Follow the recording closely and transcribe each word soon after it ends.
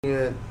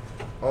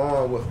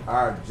On with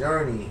our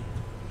journey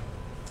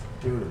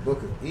through the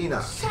book of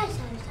Enoch.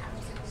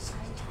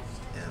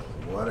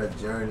 And what a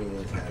journey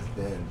it has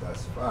been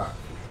thus far.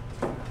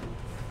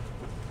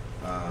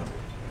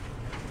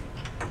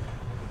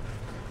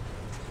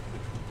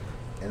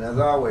 And as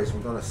always,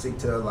 we're going to seek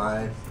to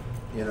align,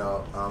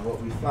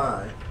 what we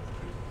find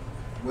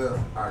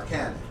with our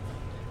canon.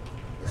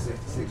 The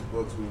 66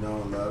 books we know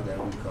and love that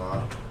we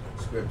call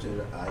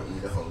Scripture, i.e.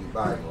 the Holy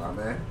Bible.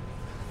 Amen.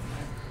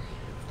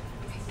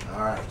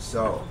 Alright,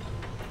 so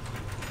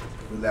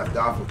we left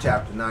off with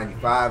chapter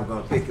 95. We're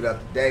going to pick it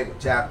up today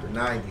with chapter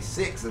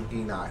 96 of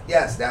Enoch.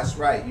 Yes, that's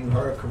right. You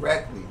heard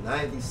correctly.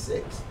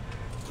 96.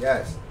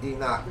 Yes,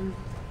 Enoch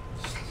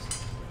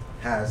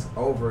has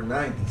over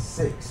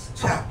 96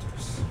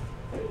 chapters.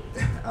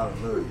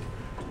 Hallelujah.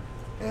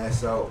 And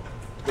so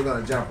we're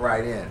going to jump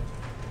right in.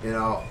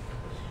 Let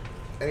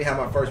me have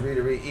my first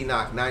reader read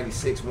Enoch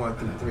 96, 1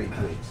 through 3,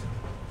 please.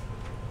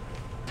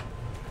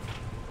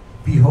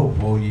 Be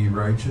hopeful, ye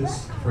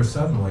righteous, for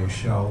suddenly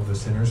shall the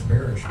sinners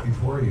perish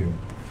before you,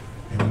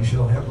 and ye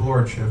shall have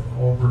lordship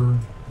over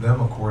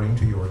them according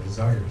to your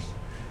desires.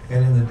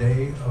 And in the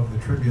day of the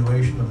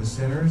tribulation of the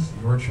sinners,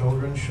 your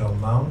children shall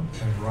mount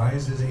and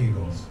rise as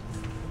eagles,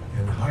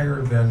 and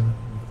higher than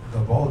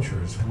the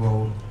vultures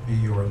will be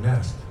your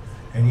nest.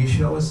 And ye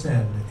shall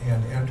ascend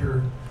and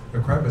enter the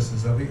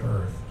crevices of the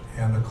earth,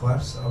 and the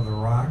clefts of the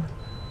rock,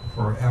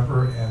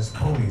 forever as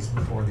ponies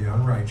before the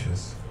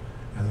unrighteous.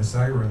 And the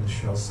sirens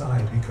shall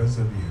sigh because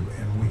of you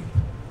and weep.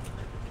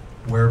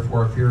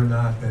 Wherefore fear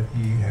not that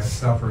ye have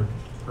suffered,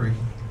 for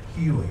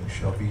healing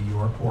shall be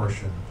your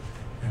portion,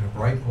 and a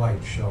bright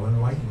light shall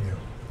enlighten you,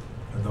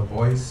 and the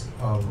voice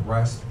of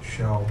rest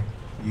shall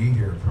ye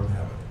hear from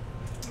heaven.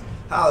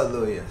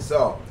 Hallelujah.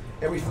 So,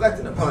 in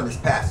reflecting upon this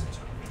passage,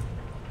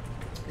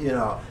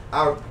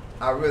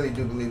 I really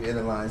do believe it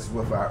aligns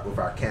with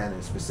our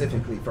canon,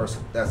 specifically 1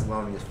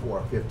 Thessalonians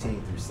 4,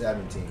 15 through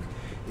 17.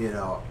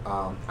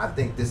 I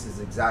think this is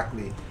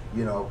exactly,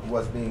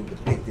 what's being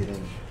depicted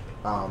in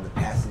the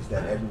passage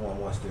that everyone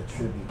wants to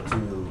attribute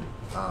to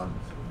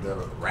the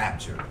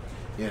rapture.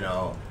 In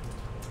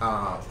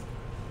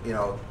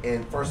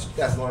 1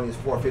 Thessalonians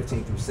 4,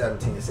 15 through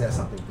 17, it says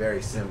something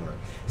very similar.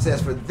 It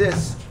says, "For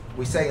this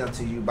we say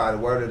unto you by the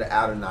word of the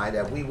Adonai,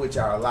 that we which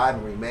are alive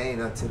and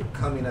remain unto the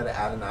coming of the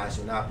Adonai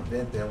shall not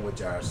prevent them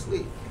which are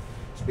asleep."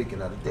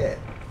 Speaking of the dead,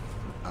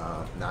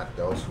 not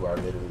those who are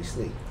literally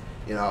asleep.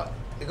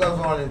 It goes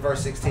on in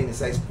verse 16, it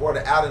says, "For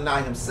the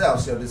Adonai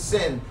himself shall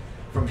descend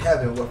from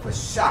heaven with a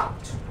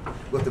shout,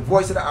 with the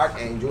voice of the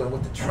archangel, and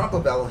with the trump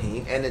of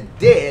Elohim, and the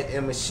dead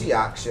in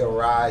Mashiach shall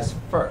rise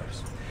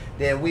first.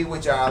 Then we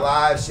which are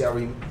alive shall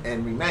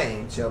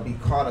remain shall be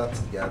caught up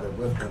together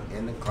with them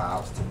in the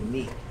clouds to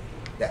meet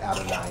the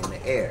Adonai in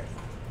the air.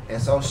 And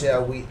so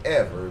shall we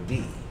ever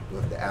be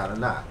with the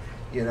Adonai."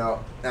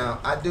 Now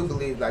I do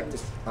believe that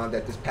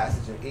this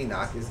passage in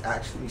Enoch is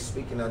actually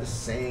speaking of the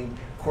same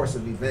course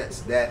of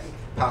events that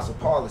Apostle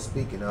Paul is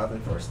speaking of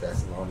in 1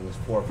 Thessalonians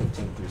 4,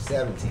 15 through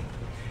 17.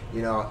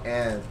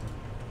 And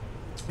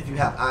if you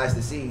have eyes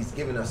to see, he's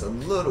giving us a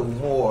little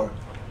more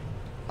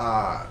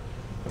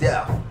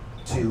depth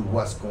to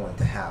what's going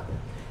to happen.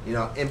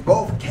 In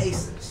both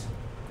cases,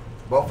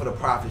 both of the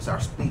prophets are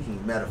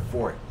speaking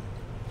metaphorically.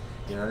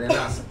 They're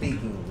not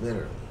speaking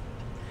literally.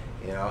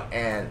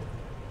 And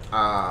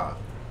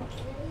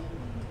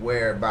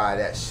whereby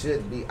that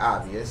should be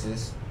obvious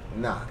is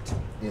not.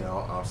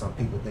 Some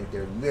people think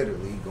they're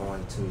literally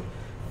going to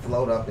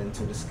float up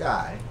into the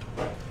sky,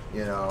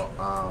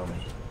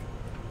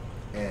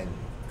 and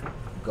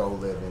go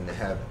live in the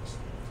heavens.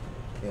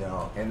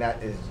 And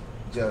that is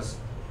just,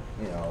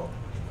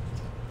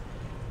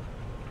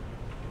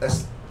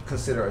 let's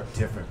consider a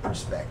different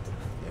perspective,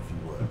 if you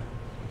would.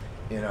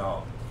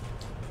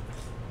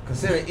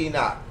 Consider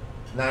Enoch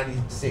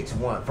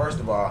 96:1. First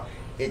of all,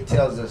 it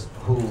tells us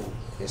who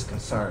is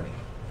concerning.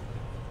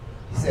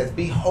 He says,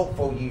 "Be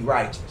hopeful, ye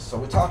righteous." So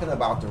we're talking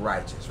about the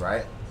righteous,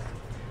 right?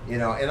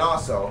 And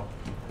also,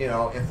 in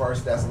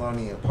 1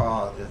 Thessalonians,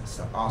 Paul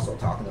is also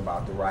talking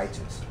about the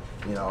righteous.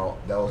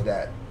 Those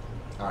that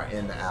are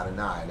in the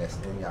Adonai, that's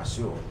in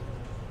Yahshua.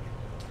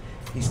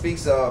 He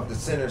speaks of the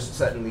sinners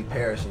suddenly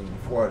perishing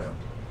before them.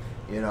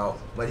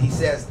 But he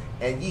says,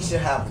 "And ye shall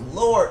have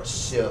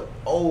lordship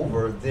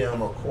over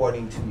them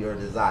according to your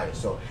desires."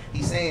 So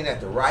he's saying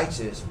that the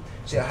righteous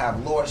shall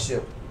have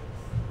lordship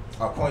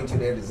according to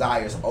their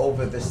desires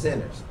over the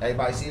sinners.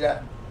 Everybody see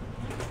that?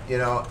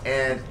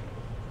 And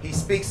he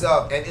speaks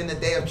of, "And in the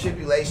day of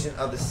tribulation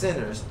of the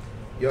sinners,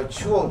 your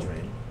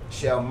children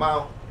shall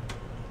mount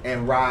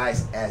and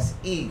rise as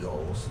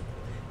eagles,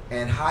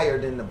 and higher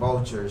than the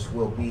vultures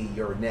will be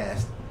your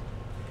nest.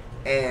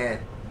 And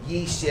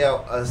ye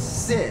shall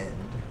ascend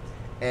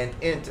and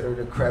enter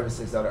the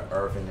crevices of the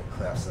earth and the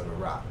clefts of the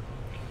rock,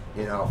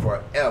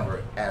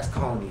 forever as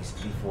conies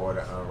before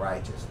the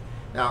unrighteous."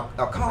 Now,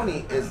 a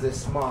coney is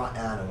this small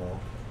animal.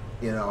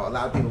 A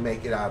lot of people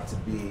make it out to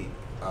be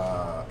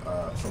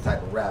some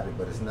type of rabbit,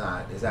 but it's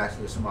not. It's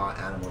actually a small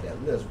animal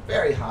that lives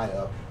very high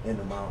up in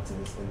the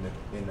mountains,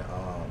 in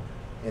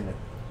the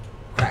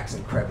cracks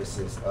and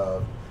crevices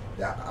of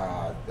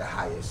the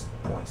highest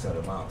points of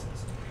the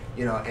mountains.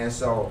 You know, and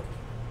so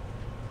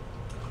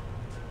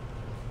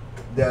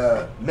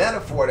the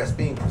metaphor that's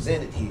being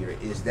presented here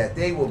is that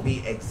they will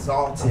be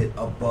exalted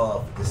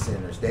above the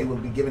sinners. They will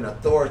be given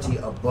authority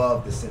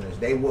above the sinners.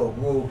 They will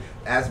rule,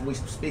 as we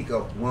speak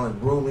of one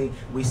ruling,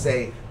 we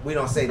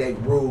don't say they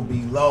rule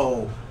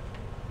below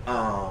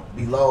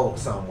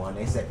someone.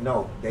 They said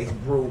no, they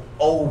rule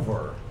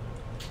over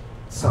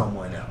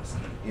someone else.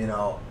 You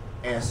know,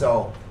 and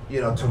so,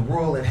 you know, to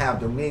rule and have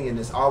dominion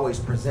is always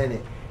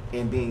presented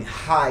in being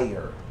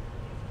higher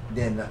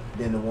than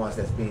the ones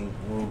that's being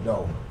ruled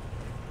over.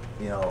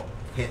 You know,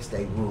 hence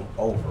they rule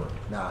over,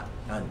 not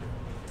under.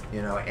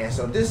 You know, and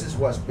so this is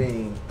what's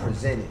being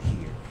presented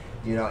here.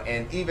 You know,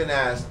 and even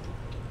as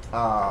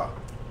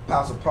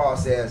Apostle Paul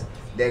says,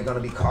 they're going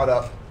to be caught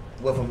up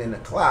with them in the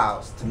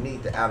clouds to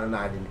meet the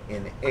Adonai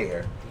in the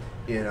air.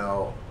 You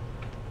know,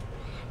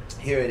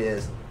 here it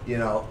is. You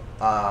know,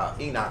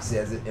 Enoch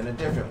says it in a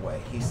different way.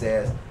 He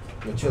says,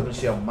 your children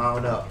shall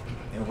mount up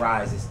and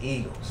rise as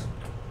eagles,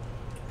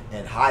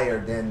 and higher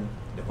than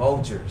the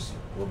vultures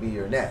will be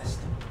your nest.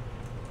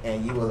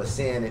 And you will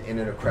ascend and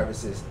enter the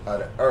crevices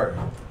of the earth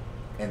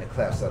and the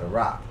clefts of the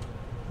rock.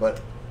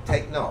 But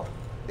take note,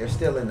 they're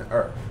still in the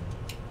earth.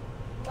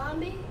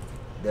 Mommy?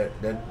 They're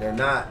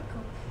not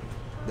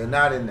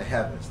in the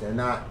heavens. They're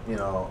not, you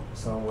know,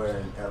 somewhere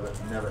in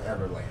never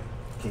ever land.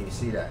 Can you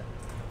see that?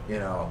 You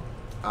know,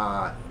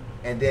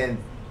 and then,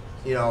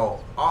 you know,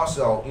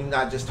 also Enoch's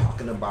not just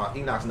talking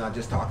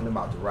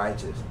about the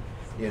righteous.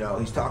 You know,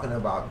 he's talking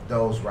about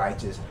those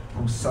righteous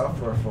who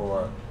suffer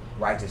for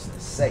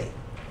righteousness' sake.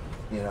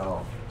 You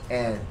know,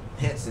 and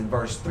hence in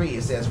verse 3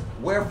 it says,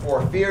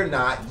 wherefore fear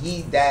not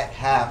ye that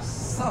have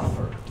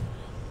suffered.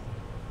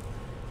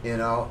 You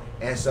know,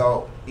 and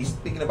so he's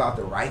speaking about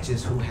the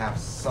righteous who have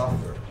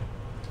suffered.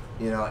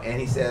 You know, and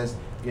he says,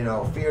 you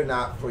know, fear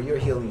not, for your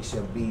healing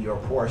shall be your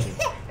portion.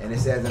 And it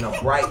says, and a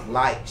bright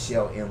light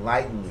shall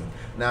enlighten you.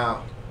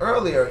 Now,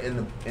 earlier in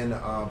the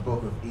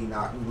book of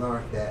Enoch, we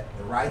learned that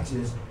the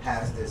righteous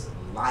has this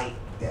light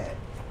that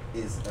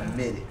is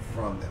emitted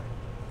from them.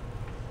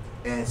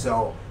 And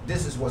so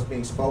this is what's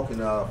being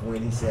spoken of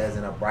when he says,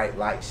 and a bright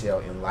light shall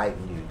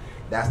enlighten you.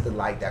 That's the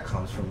light that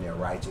comes from their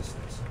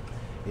righteousness.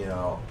 You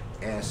know,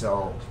 and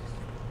so,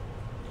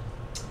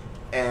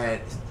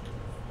 and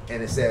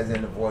it says,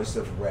 in the voice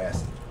of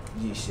rest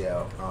ye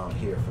shall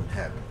hear from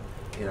heaven.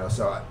 You know,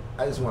 so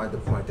I just wanted to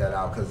point that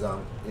out because,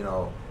 you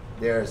know,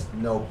 there's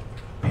no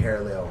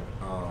parallel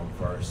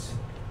verse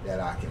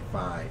that I can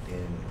find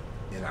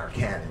in our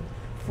canon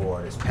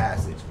for this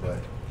passage, but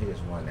here's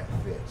one that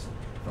fits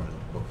from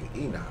the book of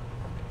Enoch.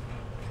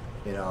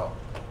 You know,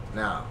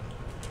 now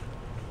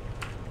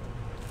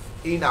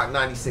Enoch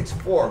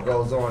 96:4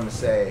 goes on to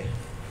say,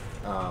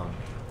 Enoch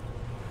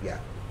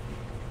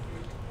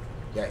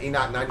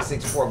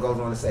 96:4 goes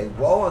on to say,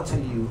 woe unto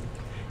you,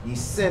 ye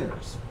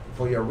sinners,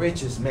 for your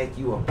riches make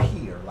you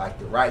appear like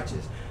the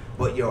righteous,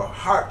 but your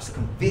hearts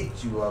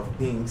convict you of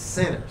being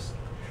sinners.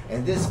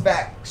 And this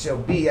fact shall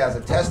be as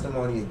a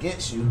testimony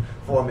against you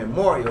for a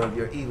memorial of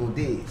your evil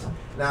deeds.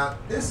 Now,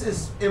 this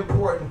is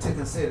important to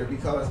consider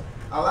because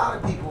a lot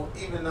of people,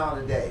 even now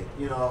today,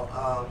 you know,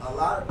 a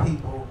lot of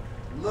people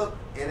look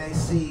and they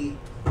see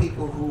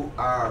people who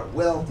are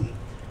wealthy,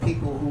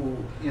 people who,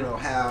 you know,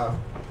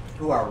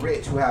 who are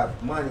rich, who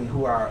have money,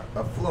 who are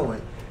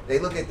affluent. They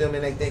look at them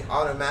and they think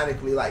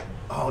automatically like,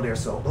 oh, they're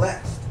so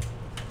blessed.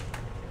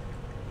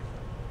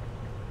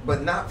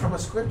 But not from a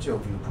scriptural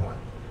viewpoint.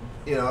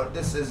 You know,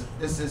 this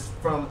is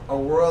from a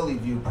worldly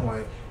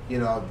viewpoint. You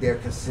know, they're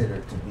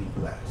considered to be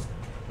blessed.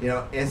 You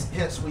know, and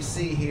hence we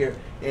see here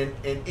in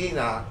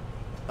Enoch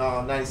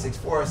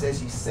 96:4 it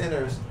says, ye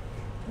sinners,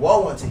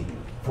 woe unto you,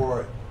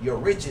 for your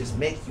riches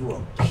make you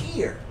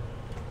appear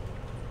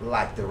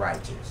like the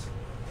righteous.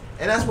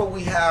 And that's what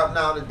we have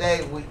now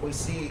today. We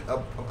see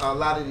a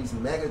lot of these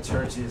mega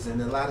churches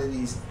and a lot of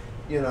these,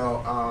 you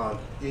know,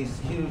 these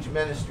huge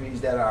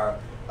ministries that are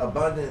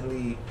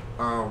abundantly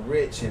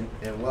rich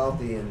and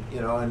wealthy, and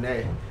you know, and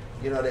they,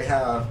 you know, they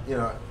have, you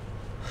know,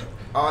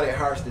 all their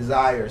heart's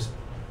desires,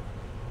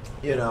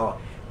 you know,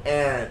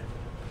 and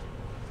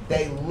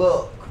they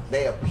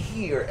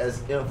appear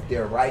as if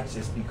they're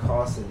righteous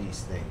because of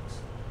these things.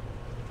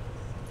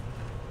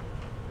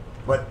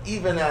 But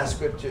even as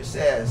scripture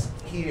says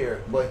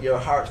here, but your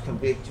hearts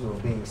convict you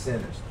of being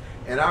sinners.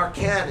 And our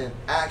canon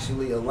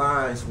actually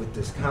aligns with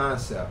this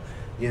concept.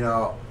 You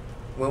know,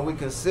 when we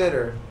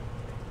consider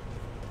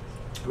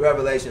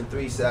Revelation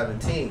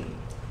 3:17,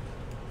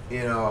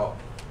 you know,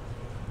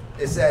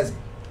 it says,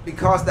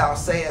 because thou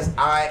sayest,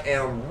 I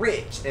am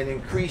rich and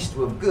increased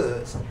with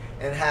goods,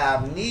 and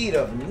have need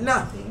of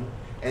nothing,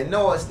 and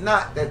knowest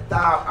not that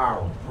thou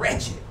art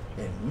wretched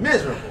and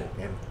miserable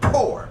and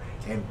poor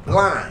and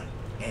blind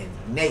and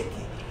naked.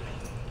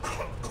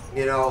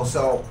 You know,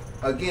 so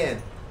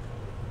again,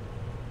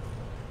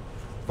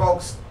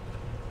 folks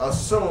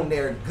assume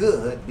they're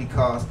good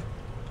because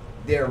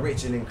they're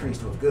rich and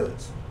increased with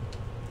goods,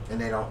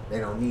 and they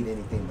don't need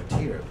anything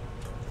material.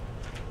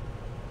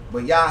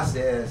 But Yah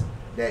says,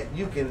 that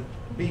you can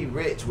be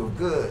rich with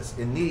goods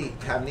and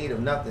have need of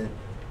nothing,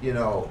 you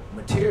know,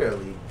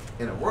 materially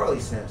in a worldly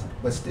sense,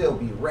 but still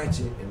be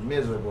wretched and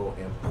miserable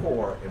and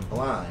poor and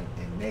blind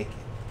and naked.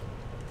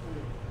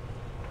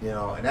 You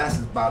know, and that's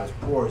about as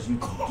poor as you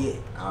can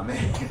get.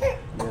 Amen.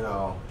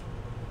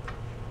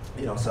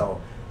 you know, so,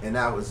 and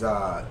that was,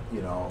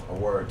 you know, a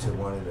word to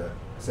one of the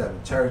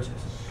 7 churches.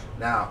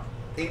 Now,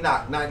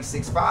 Enoch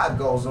 96:5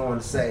 goes on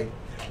to say,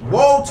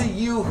 woe to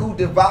you who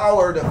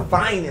devour the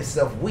finest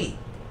of wheat.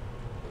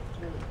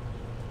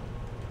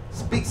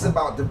 Speaks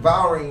about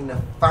devouring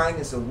the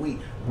finest of wheat.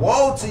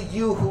 Woe to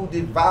you who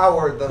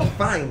devour the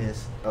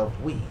finest of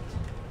wheat.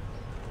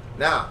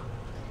 Now,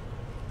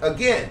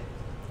 again,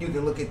 you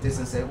can look at this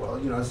and say, well,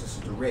 you know, this is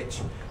the rich,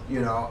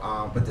 you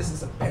know, but this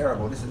is a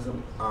parable. This is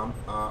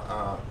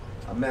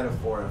a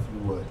metaphor, if you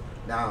would.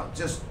 Now,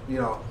 just, you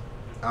know,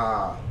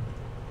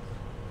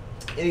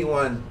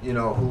 anyone, you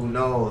know, who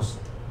knows,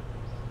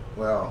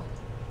 well,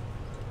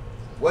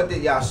 what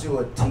did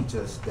Yahshua teach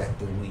us that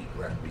the wheat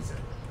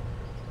represents?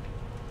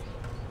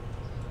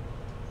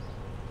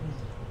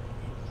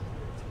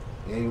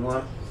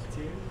 Anyone?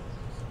 Tears.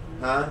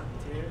 Huh?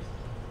 Tears.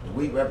 The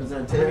wheat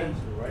represents tears?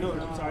 No,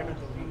 I'm sorry, not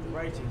the wheat, the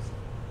righteous.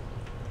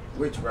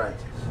 Which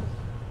righteous?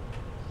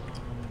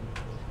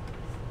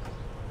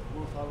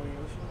 We're following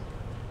Yoshua.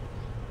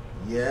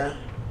 Yeah.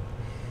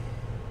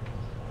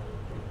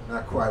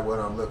 Not quite what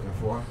I'm looking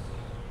for.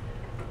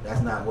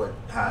 That's not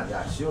how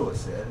Yahshua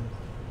said it.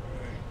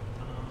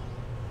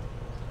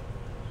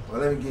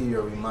 Well, let me give you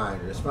a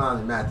reminder. It's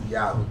found in Matthew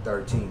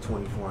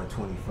 13:24 and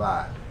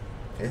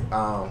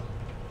 25.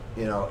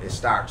 You know, it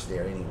starts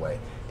there anyway.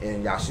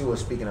 And Yahshua is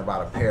speaking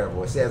about a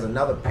parable. It says,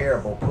 another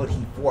parable put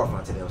he forth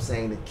unto them,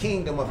 saying, the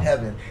kingdom of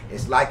heaven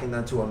is likened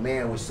unto a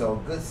man which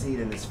sowed good seed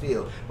in his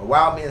field. But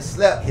while men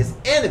slept, his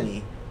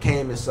enemy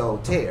came and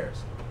sowed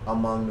tares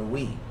among the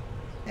wheat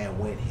and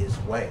went his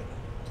way.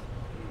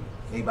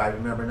 Anybody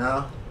remember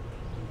now?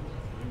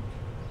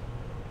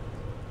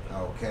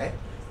 Okay.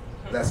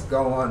 Let's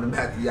go on to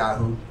Matthew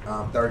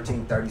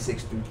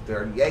 13:36 through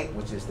 38,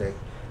 which is the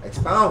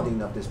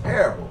expounding of this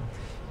parable.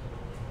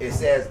 It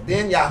says,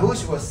 then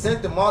Yahushua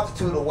sent the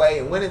multitude away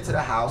and went into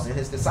the house, and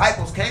his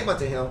disciples came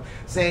unto him,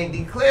 saying,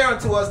 declare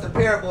unto us the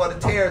parable of the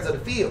tares of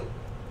the field.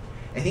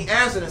 And he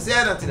answered and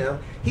said unto them,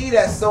 he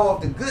that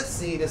soweth the good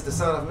seed is the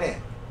Son of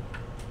Man.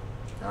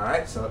 All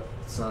right, so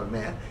Son of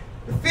Man.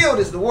 The field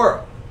is the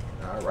world.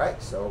 All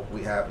right, so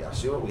we have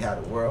Yahshua, we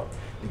have the world.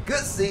 The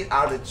good seed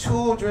are the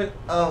children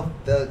of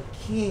the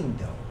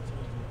kingdom.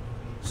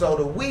 So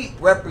the wheat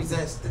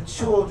represents the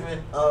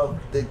children of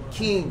the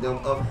kingdom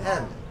of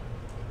heaven.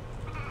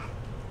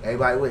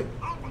 Everybody with me?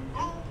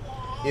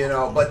 You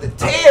know, but the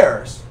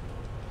tares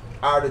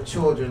are the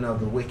children of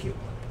the wicked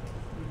one.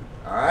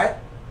 All right?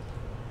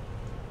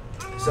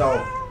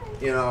 So,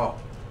 you know,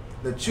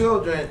 the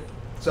children,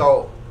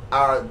 so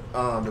our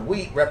the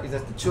wheat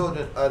represents the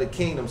children of the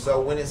kingdom. So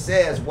when it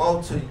says,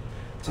 woe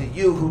to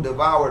you who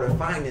devour the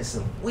finest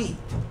of wheat,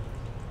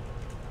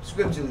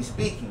 scripturally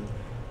speaking,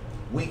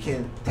 we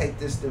can take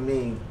this to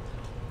mean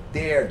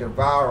they're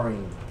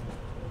devouring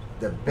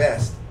the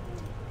best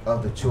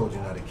of the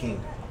children of the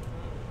kingdom.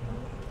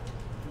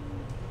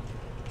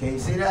 Can you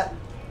see that?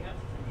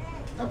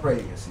 I pray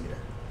you can see that.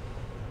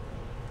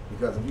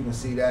 Because if you can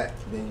see that,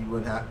 then you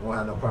won't have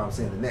no problem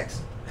seeing the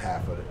next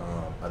half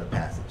of the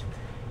passage.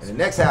 And the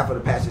next half of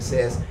the passage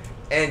says,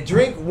 and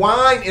drink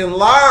wine in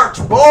large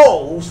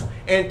bowls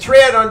and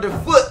tread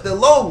underfoot the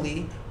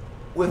lowly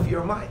with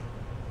your might.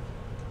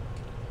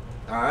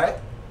 All right?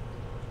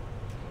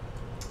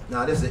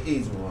 Now, this is an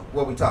easy one.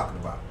 What are we talking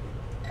about?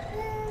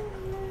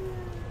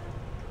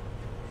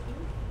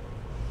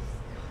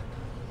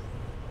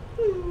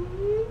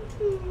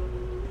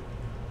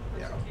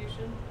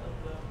 Persecution of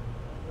the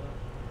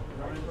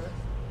wine press?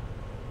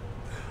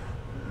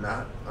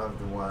 Not of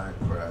the wine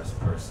press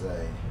per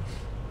se.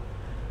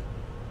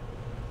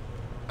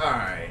 All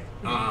right.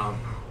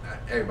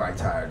 Everybody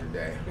tired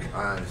today.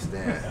 I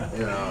understand.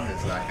 You know,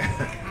 it's like,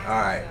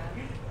 all right.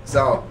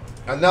 So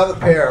another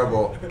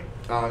parable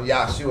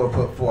Yahshua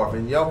put forth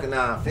in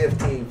Yochanan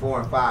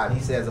 15:4 and 5. He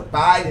says,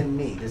 abide in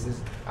me. This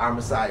is our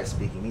Messiah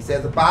speaking. He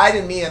says, abide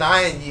in me and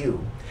I in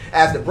you.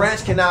 As the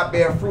branch cannot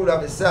bear fruit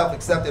of itself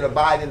except it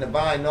abide in the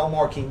vine, no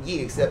more can ye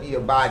except ye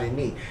abide in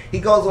me. He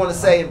goes on to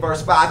say in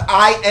verse 5,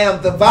 I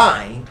am the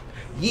vine,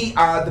 ye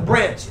are the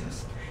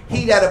branches.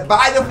 He that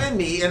abideth in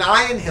me, and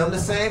I in him, the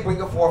same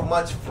bringeth forth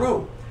much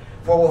fruit.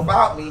 For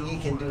without me ye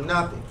can do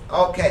nothing.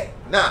 Okay,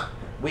 now,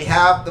 we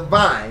have the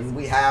vine,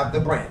 we have the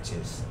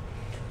branches.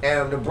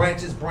 And the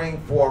branches bring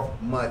forth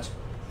much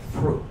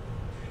fruit.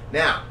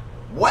 Now,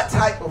 what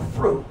type of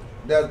fruit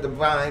does the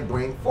vine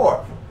bring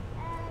forth?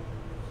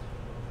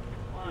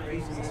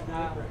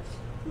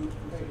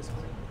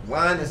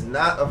 Wine is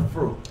not a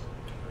fruit.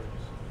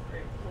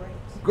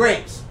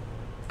 Grapes.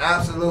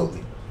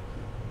 Absolutely.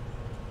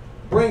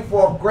 Bring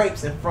forth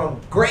grapes, and from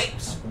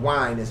grapes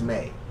wine is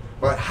made.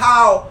 But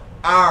how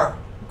are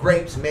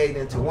grapes made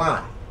into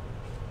wine?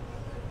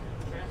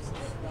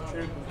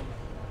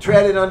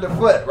 Treaded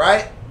underfoot,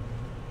 right?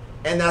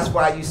 And that's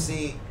why you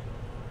see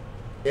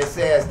it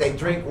says they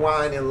drink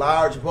wine in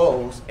large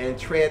bowls and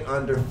tread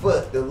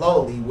underfoot the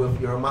lowly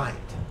with your might.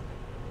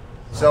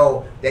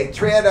 So they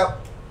tread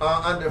up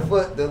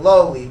underfoot the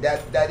lowly,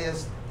 that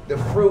is the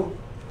fruit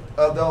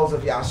of those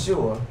of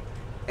Yahshua,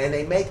 and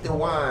they make the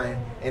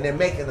wine, and they're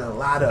making a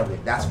lot of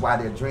it. That's why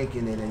they're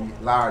drinking it in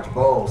large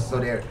bowls. So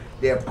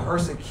they're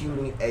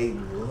persecuting a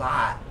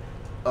lot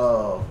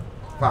of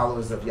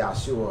followers of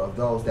Yahshua, of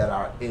those that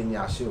are in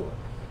Yahshua.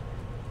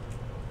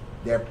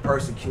 They're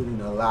persecuting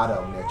a lot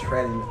of them. They're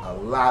treading a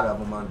lot of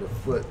them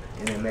underfoot,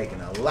 and they're making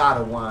a lot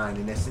of wine.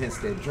 In a sense,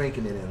 they're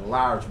drinking it in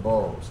large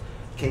bowls.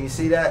 Can you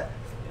see that?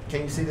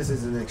 Can you see this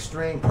is an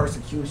extreme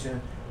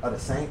persecution of the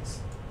saints?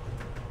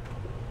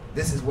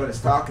 This is what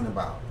it's talking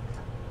about.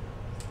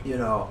 You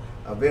know,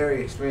 a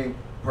very extreme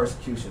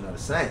persecution of the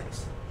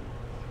saints.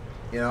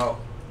 You know,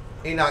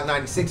 Enoch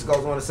 96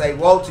 goes on to say,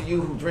 woe to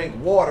you who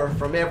drink water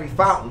from every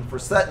fountain, for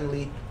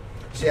suddenly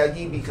shall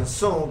ye be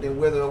consumed and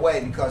wither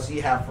away, because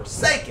ye have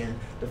forsaken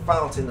the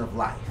fountain of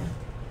life.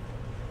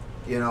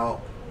 You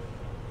know,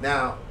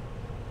 now,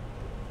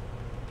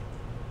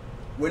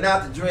 we're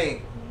not to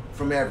drink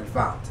from every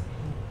fountain.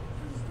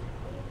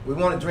 We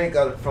want to drink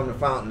from the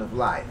fountain of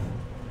life.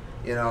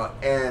 You know,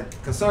 and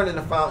concerning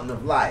the fountain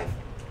of life,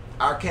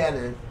 our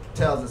canon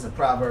tells us in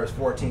Proverbs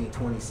 14,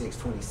 26,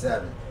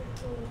 27,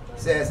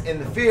 says, in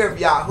the fear of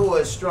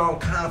Yahuwah is strong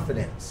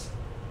confidence,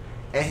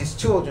 and his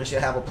children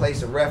shall have a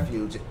place of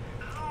refuge.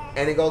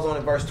 And it goes on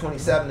in verse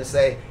 27 to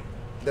say,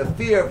 the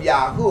fear of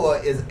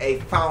Yahuwah is a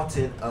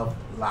fountain of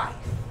life,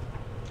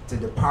 to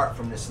depart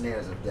from the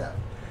snares of death.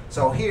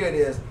 So here it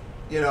is,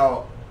 you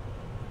know,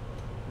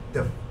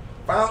 the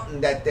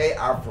fountain that they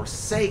are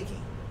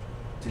forsaking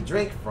to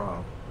drink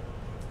from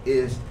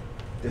is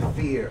the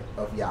fear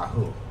of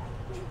Yahuwah.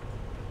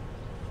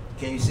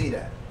 Can you see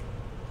that?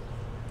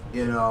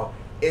 You know,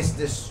 it's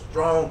this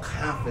strong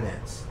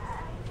confidence.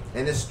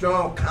 And this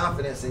strong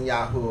confidence in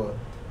Yahuwah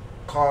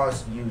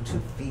cause you to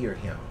fear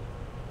him.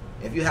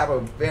 If you have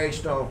a very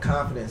strong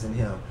confidence in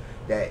him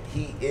that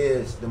he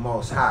is the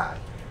Most High,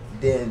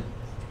 then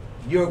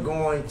you're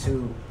going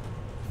to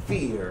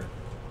fear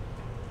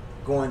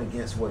going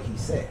against what he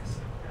says.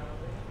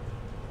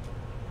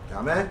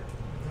 Amen?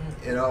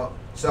 You know,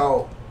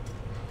 so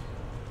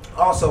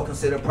also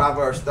consider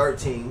Proverbs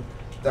 13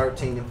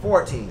 and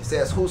 14. It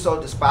says, whoso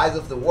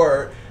despiseth the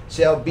word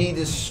shall be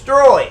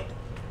destroyed,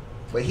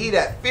 but he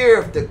that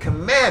feareth the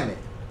commandment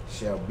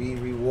shall be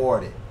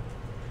rewarded.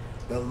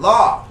 The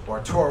law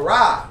or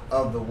Torah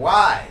of the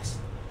wise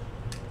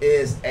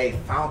is a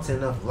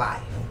fountain of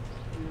life,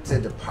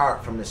 to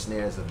depart from the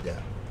snares of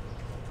death.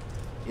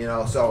 You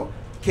know, so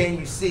can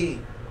you see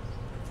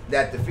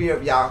that the fear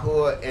of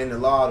Yahuwah and the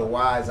law of the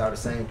wise are the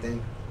same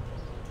thing?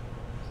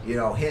 You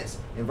know, hence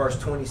in verse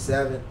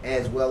 27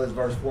 as well as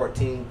verse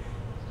 14,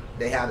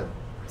 they have the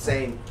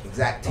same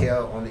exact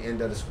tail on the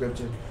end of the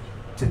scripture,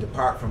 to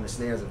depart from the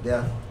snares of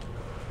death.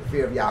 The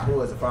fear of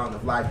Yahuwah is a fountain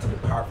of life, to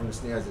depart from the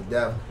snares of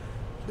death.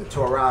 The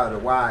Torah of the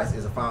wise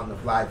is a fountain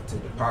of life, to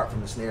depart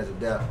from the snares of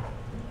death.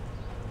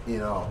 You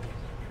know,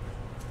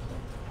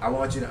 I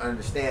want you to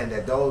understand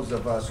that those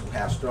of us who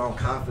have strong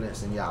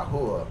confidence in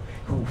Yahuwah,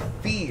 who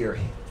fear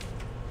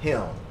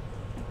him,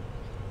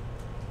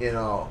 you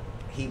know,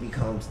 he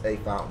becomes a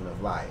fountain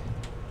of life.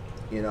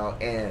 You know,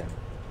 and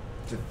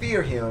to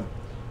fear him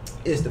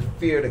is to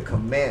fear the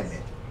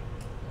commandment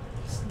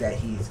that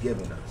he's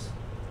given us,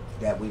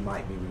 that we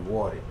might be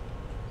rewarded.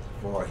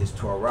 For his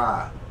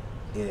Torah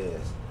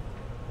is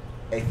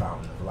a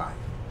fountain of life.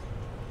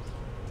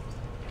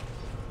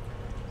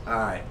 All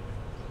right.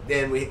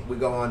 Then we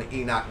go on to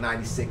Enoch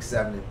 96,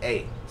 7 and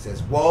 8. It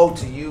says, woe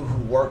to you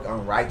who work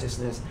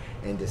unrighteousness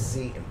and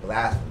deceit and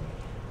blasphemy.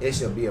 It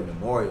shall be a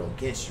memorial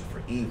against you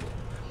for evil.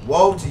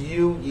 Woe to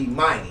you, ye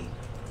mighty,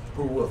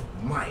 who with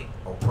might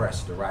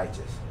oppress the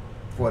righteous.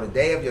 For the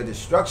day of your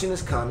destruction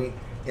is coming.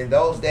 In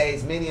those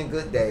days, many and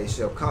good days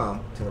shall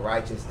come to the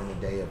righteous in the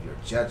day of your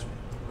judgment.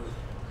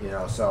 You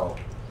know, so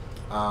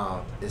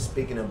it's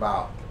speaking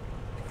about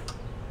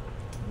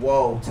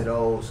woe to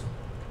those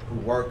who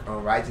work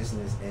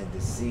unrighteousness and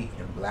deceit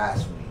and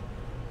blasphemy,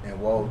 and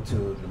woe to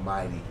the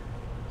mighty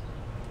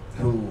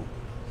who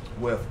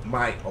with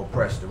might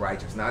oppress the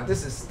righteous. Now,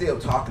 this is still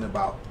talking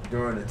about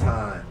during the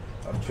time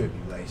of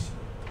tribulation,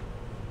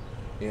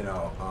 you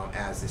know,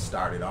 as it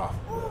started off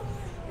with,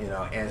 you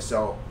know. And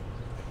so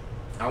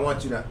I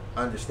want you to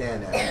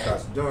understand that,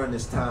 because during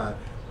this time,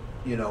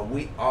 you know,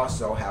 we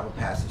also have a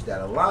passage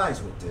that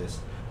aligns with this,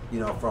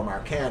 you know, from our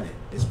canon.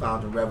 It's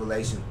found in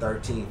Revelation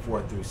 13,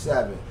 4 through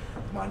 7.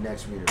 My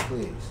next reader,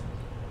 please.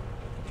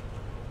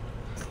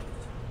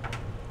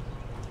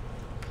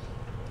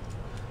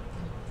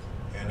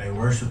 And they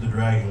worshiped the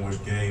dragon,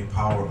 which gave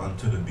power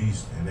unto the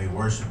beast. And they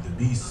worshiped the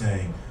beast,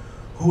 saying,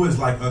 who is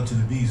like unto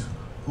the beast?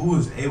 Who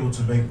is able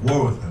to make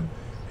war with him?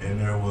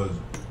 And there was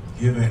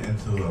given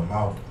into a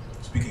mouth,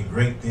 speaking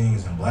great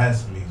things and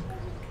blasphemies.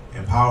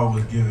 And power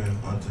was given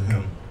unto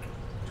him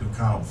to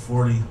count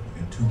 40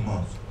 and 2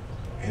 months.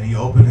 And he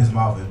opened his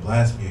mouth in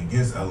blasphemy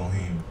against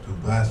Elohim, to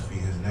blaspheme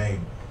his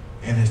name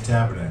and his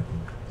tabernacle,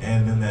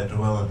 and them that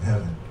dwell in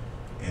heaven.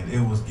 And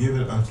it was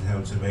given unto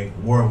him to make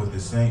war with the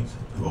saints,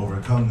 to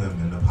overcome them,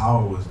 and the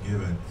power was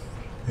given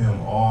him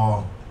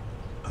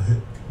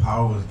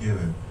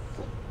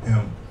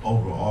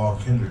over all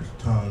kindred,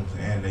 tongues,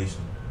 and nations.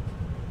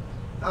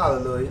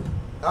 Hallelujah.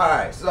 All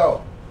right,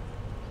 so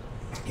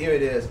here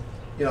it is.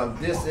 You know,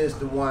 this is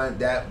the one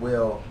that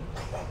will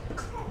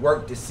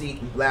work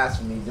deceit and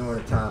blasphemy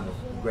during the time of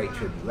great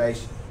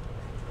tribulation.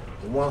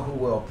 The one who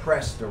will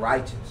oppress the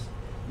righteous,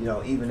 you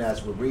know, even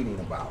as we're reading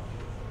about.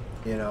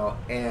 You know,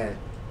 and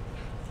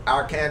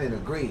our canon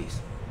agrees.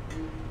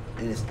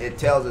 And it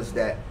tells us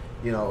that,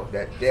 you know,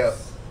 that the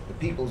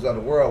peoples of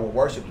the world will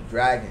worship the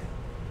dragon,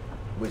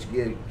 which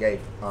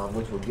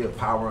will give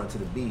power unto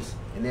the beast,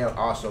 and they'll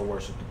also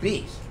worship the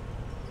beast.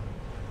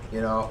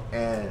 You know,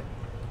 and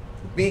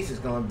the beast is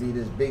going to be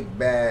this big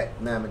bad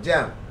mamma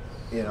jamma.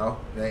 You know,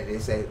 they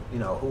say, you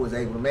know, who was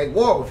able to make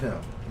war with him?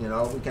 You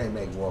know, we can't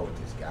make war with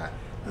this guy.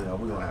 You know,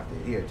 we're going to have to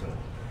adhere to him.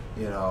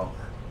 You know,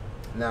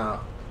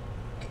 now,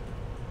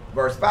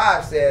 verse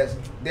 5 says,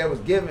 there was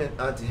given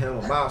unto him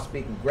a mouth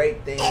speaking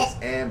great things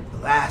and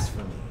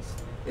blasphemies.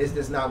 Is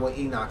this not what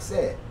Enoch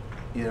said?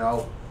 You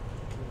know,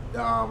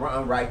 the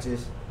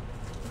unrighteous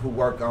who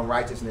work on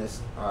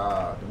righteousness,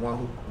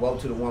 woe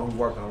to the one who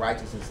work on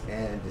righteousness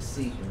and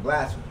deceit and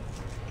blasphemy.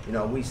 You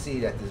know, we see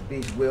that this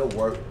beast will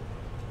work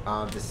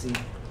deceit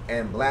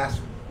and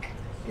blasphemy.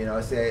 You know,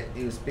 it said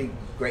he will speak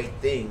great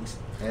things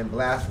and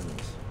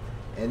blasphemies.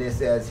 And it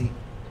says he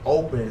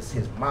opens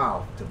his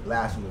mouth to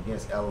blaspheme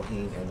against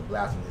Elohim and to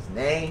blaspheme his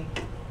name,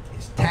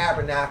 his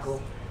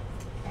tabernacle,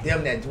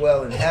 them that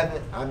dwell in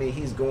heaven. I mean,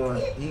 he's going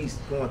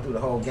through the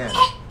whole gamut.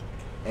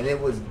 And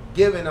it was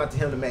given unto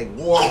him to make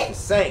war with the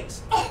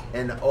saints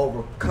and to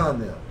overcome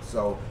them.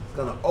 So it's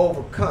going to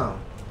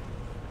overcome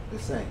the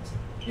saints,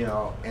 you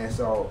know, and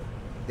so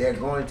they're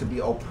going to be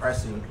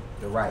oppressing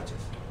the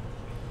righteous,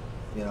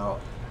 you know,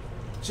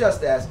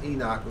 just as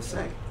Enoch was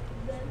saying.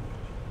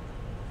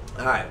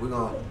 All right, we're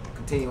going to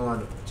continue on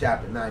to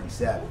chapter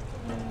 97.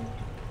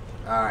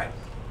 All right.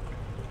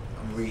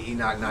 I'm going to read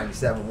Enoch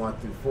 97, 1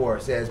 through 4.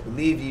 It says,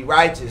 believe ye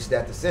righteous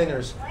that the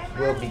sinners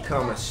will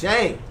become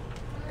ashamed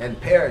and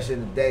perish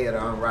in the day of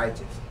the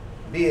unrighteous.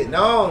 Be it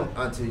known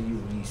unto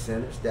you, ye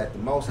sinners, that the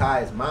Most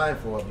High is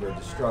mindful of your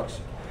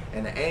destruction,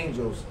 and the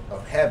angels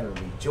of heaven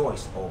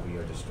rejoice over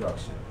your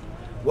destruction.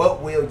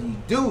 What will ye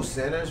do,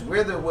 sinners?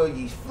 Whither will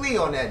ye flee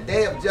on that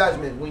day of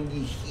judgment when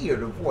ye hear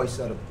the voice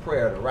of the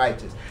prayer of the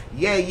righteous?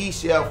 Yea, ye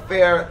shall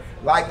fare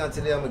like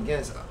unto them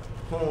against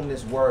whom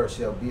this word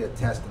shall be a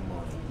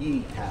testimony.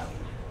 Ye have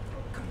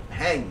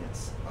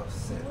companions of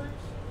sinners.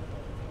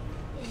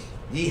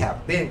 Ye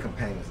have been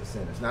companions of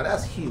sinners. Now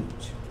that's huge.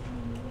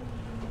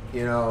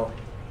 You know,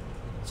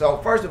 so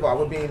first of all,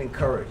 we're being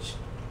encouraged,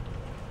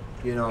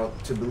 you know,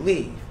 to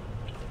believe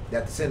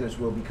that the sinners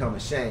will become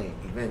ashamed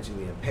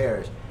eventually and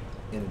perish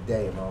in the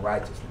day of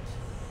unrighteousness.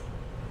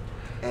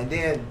 And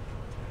then,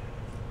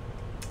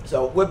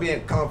 so we're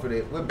being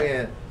comforted, we're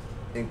being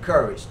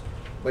encouraged,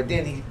 but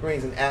then he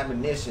brings an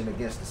admonition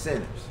against the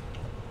sinners.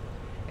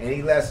 And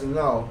he lets them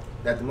know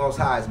that the Most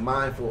High is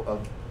mindful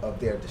of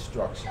their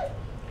destruction.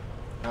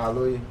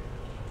 Hallelujah.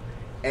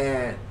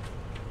 And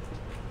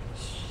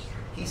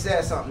he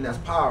says something that's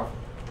powerful.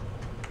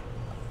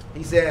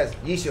 He says,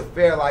 ye shall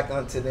fare like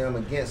unto them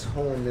against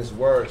whom this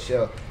word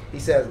shall. He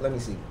says, let me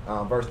see,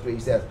 verse 3, he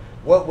says,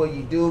 what will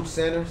ye do,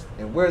 sinners,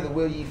 and whither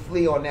will ye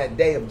flee on that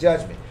day of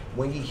judgment,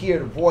 when ye hear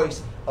the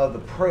voice of the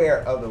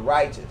prayer of the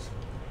righteous?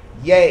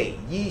 Yea,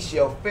 ye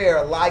shall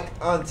fare like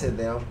unto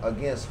them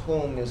against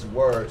whom this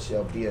word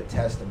shall be a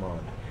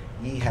testimony.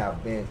 Ye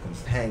have been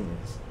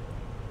companions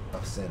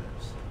of sinners.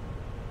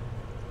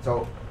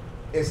 So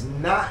it's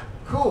not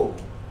cool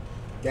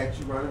that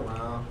you run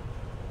around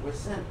with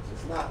sinners.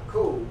 It's not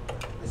cool,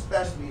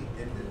 especially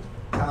in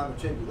the time of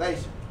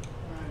tribulation,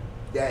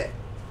 that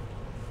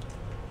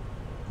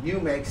you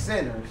make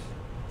sinners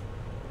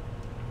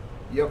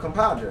your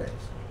compadres.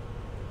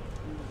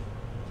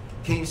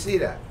 Can you see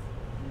that?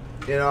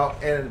 You know,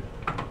 and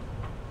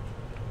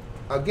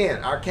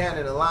again, our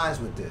canon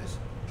aligns with this.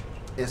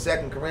 In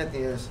 2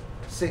 Corinthians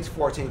 6,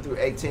 14 through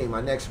 18,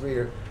 my next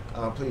reader,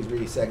 please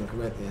read 2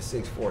 Corinthians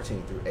 6,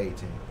 14 through 18.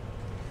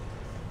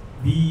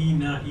 Be ye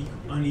not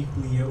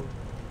unequally yoked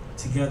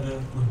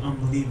together with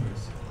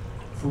unbelievers.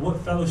 For what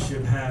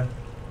fellowship have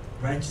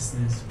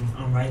righteousness with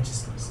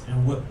unrighteousness?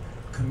 And what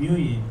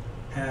communion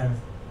have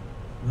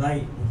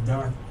light with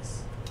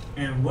darkness?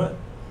 And what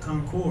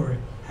concord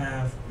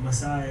have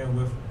Messiah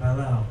with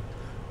Belial?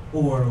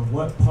 Or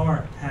what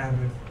part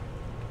haveth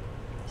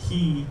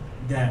he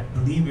that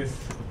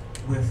believeth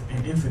with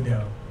an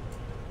infidel?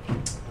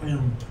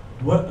 And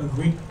what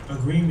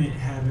agreement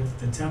haveth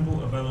the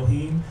temple of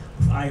Elohim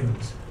with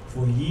idols?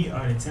 For ye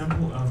are the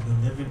temple of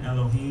the living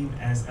Elohim,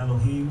 as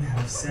Elohim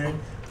hath said,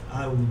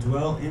 I will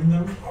dwell in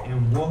them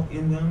and walk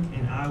in them,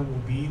 and I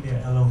will be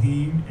their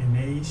Elohim, and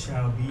they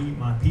shall be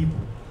my people.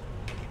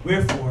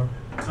 Wherefore,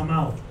 come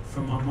out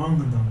from among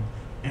them,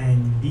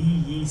 and be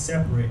ye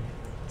separate,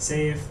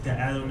 saith the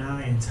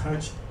Adonai, and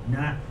touch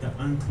not the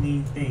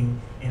unclean thing,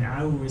 and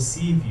I will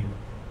receive you,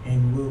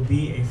 and will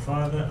be a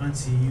father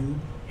unto you,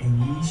 and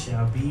ye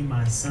shall be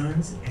my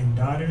sons and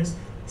daughters,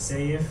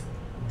 saith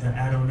the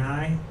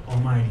Adonai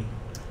Almighty.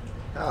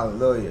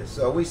 Hallelujah.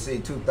 So we see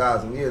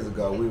 2,000 years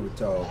ago we were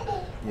told,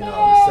 to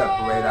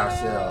separate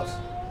ourselves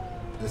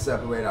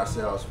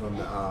from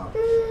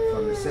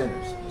the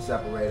sinners, to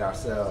separate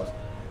ourselves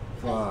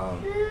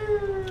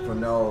from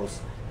those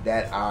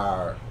that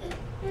are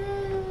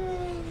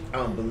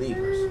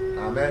unbelievers.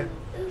 Amen.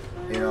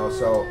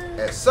 So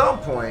at some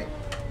point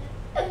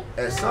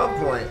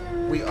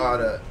we ought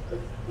to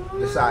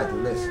decide to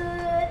listen.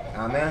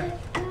 Amen.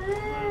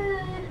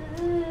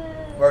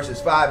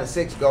 Verses 5 and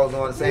 6 goes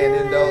on saying,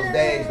 in those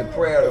days the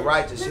prayer of the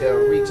righteous shall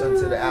reach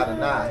unto the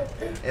Adonai,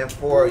 and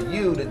for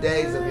you the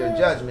days of your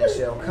judgment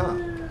shall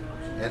come.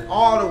 And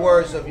all the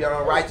words of your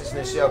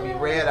unrighteousness shall be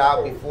read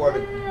out before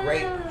the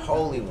great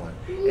Holy One,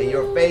 and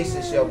your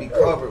faces shall be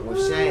covered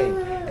with shame,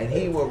 and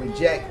he will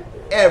reject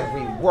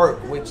every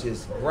work which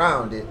is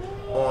grounded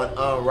on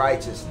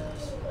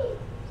unrighteousness.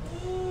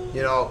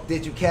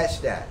 Did you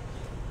catch that?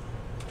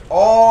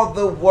 All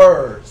the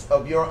words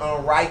of your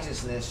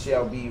unrighteousness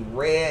shall be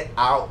read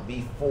out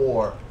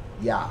before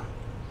Yah.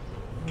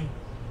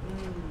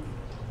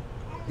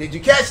 Did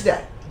you catch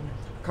that?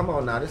 Come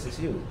on now, this is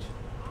huge.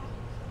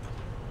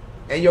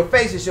 And your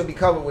faces shall be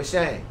covered with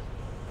shame.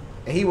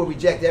 And he will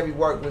reject every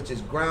work which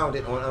is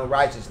grounded on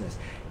unrighteousness.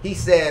 He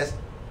says,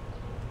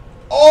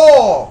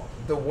 all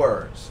the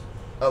words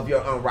of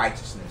your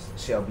unrighteousness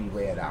shall be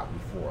read out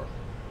before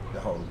the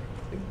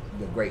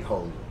great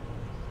Holy One.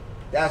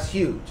 That's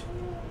huge.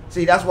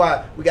 See, that's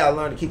why we gotta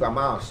learn to keep our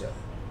mouths shut.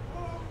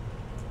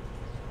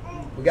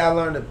 We gotta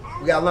learn to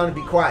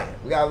be quiet.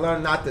 We gotta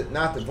learn not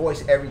to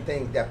voice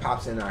everything that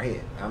pops in our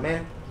head.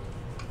 Amen.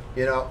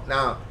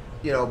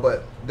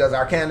 But does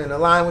our canon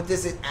align with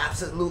this? It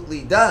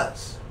absolutely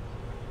does.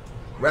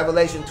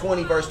 Revelation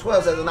 20 verse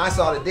 12 says, and I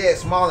saw the dead,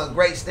 small and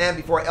great, stand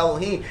before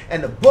Elohim,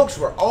 and the books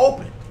were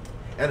opened.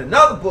 And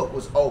another book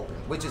was opened,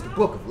 which is the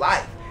book of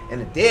life.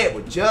 And the dead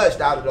were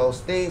judged out of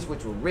those things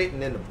which were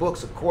written in the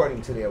books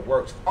according to their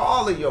works.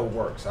 All of your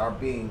works are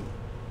being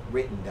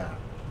written down.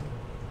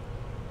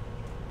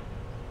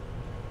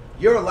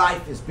 Your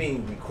life is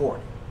being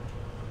recorded.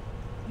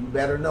 You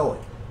better know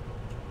it.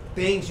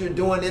 Things you're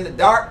doing in the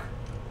dark,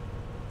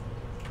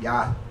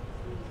 Yah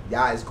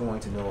is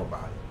going to know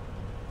about it.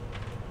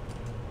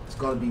 It's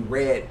going to be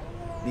read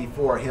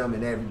before him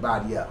and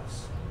everybody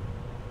else.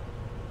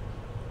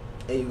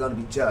 And you're going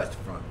to be judged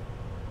from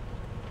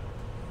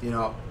it.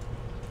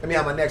 Let me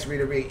have my next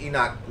reader read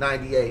Enoch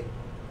 98,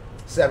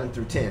 7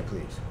 through 10,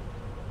 please.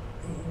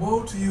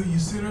 Woe to you, ye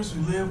sinners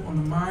who live on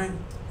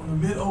the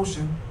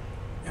mid-ocean,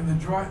 in the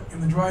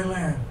dry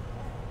land,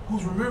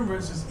 whose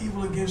remembrance is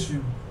evil against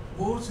you.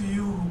 Woe to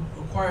you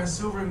who acquire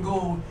silver and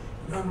gold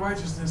in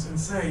unrighteousness, and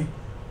say,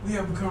 we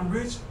have become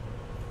rich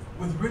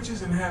with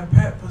riches, and have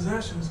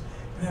possessions,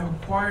 and have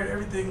acquired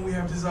everything we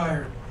have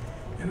desired.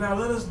 And now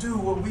let us do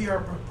what we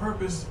are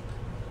purposed,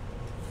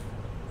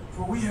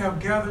 for we have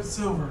gathered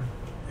silver,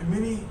 and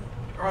many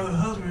are the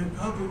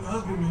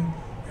husbandmen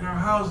in our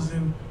houses,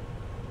 and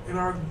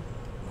our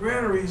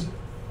granaries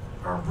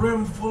are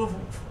brim full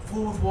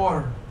of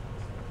water.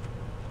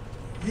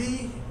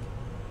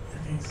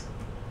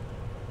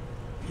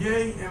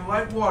 Yea, and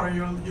like water,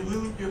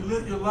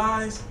 your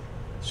lies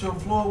shall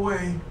flow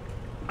away,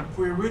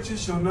 for your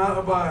riches shall not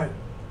abide.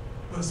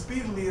 But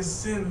speedily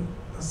ascend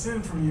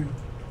from you,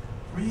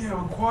 for ye have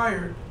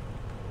acquired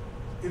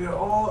it at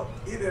all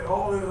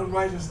in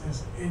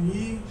unrighteousness, and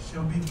ye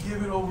shall be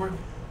given over to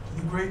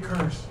the great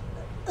curse.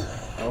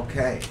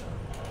 Okay,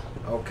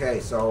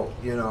 so,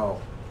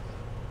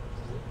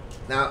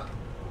 now,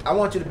 I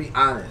want you to be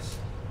honest.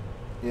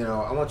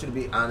 I want you to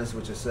be honest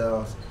with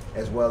yourselves,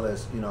 as well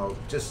as,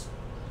 just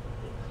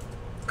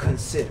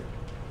consider.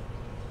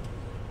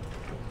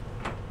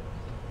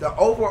 The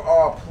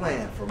overall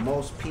plan for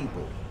most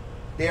people,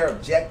 their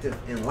objective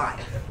in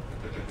life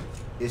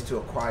is to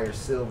acquire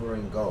silver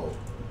and gold,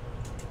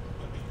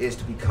 is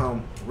to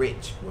become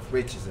rich with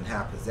riches and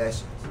have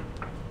possessions,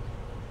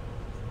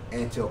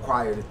 and to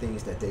acquire the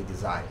things that they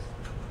desire.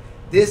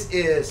 This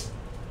is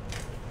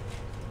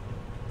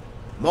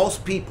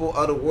most people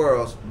of the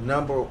world's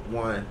number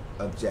one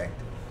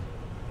objective.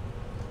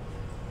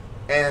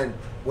 And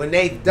when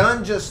they've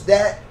done just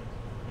that,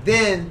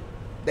 then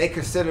they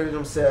consider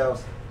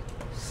themselves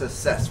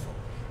successful.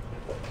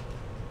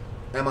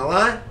 Am I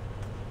lying?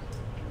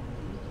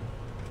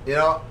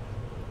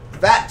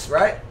 Facts,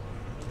 right?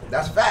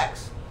 That's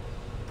facts.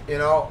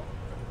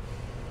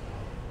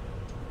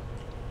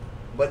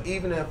 But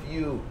even if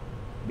you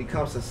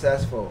become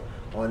successful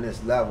on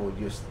this level,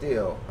 you're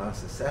still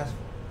unsuccessful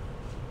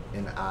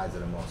in the eyes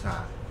of the Most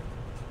High.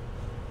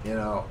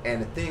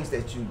 And the things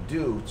that you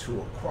do to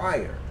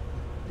acquire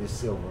this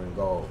silver and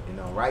gold,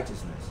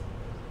 righteousness,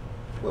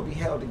 will be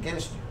held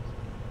against you.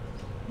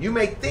 You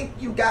may think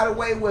you got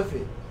away with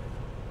it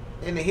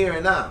in the here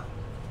and now,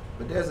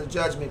 but there's a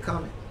judgment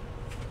coming.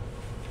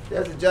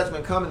 There's a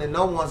judgment coming, and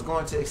no one's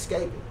going to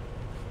escape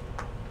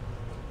it.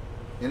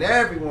 And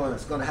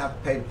everyone's going to have to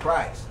pay the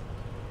price.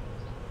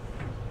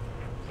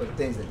 for the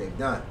things that they've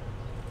done.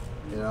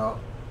 You know,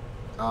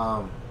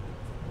 I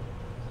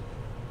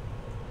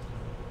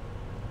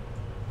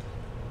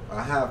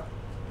have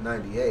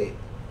 98,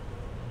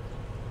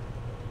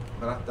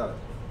 but I thought,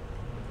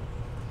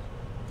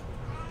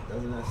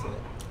 doesn't that say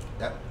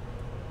that?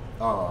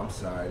 Oh, I'm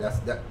sorry.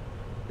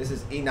 This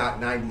is Enoch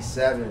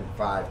 97,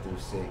 5 through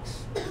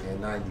 6,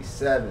 and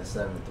 97,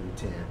 7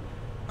 through 10.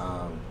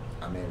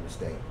 I made a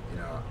mistake. You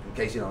know, in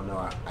case you don't know,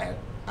 I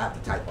have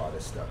to type all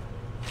this stuff.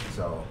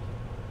 So,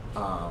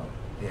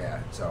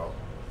 yeah. So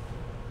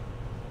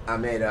I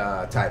made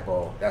a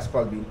typo. That's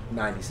supposed to be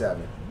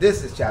 97.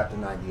 This is chapter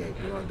 98.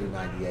 We're going to do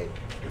 98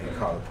 and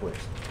call it quits.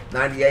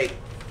 98,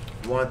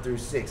 1 through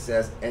 6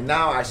 says, "And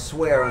now I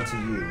swear unto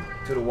you,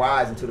 to the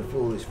wise and to the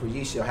foolish, for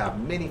ye shall have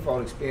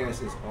manifold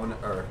experiences on the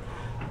earth.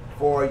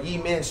 For ye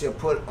men shall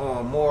put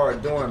on more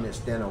adornments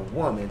than a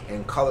woman,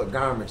 and colored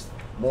garments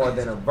more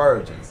than a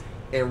virgin.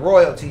 In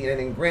royalty and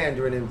in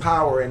grandeur and in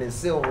power and in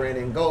silver and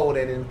in gold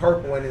and in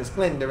purple and in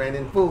splendor and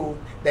in food,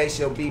 they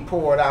shall be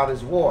poured out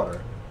as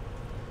water."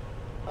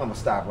 I'm going to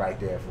stop right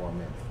there for a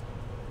minute.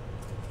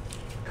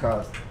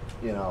 Because,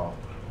 you know,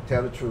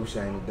 tell the truth,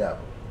 shame the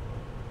devil.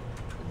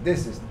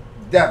 This is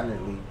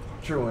definitely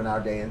true in our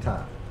day and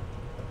time.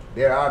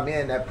 There are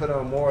men that put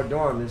on more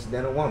adornments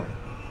than a woman.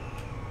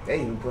 They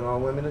even put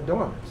on women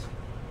adornments.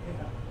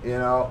 You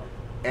know,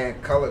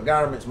 and colored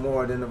garments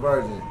more than the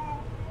virgin.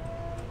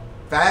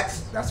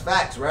 Facts? That's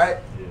facts, right?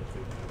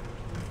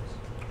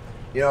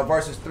 You know,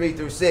 verses 3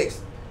 through 6.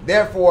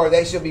 "Therefore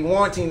they shall be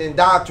wanting in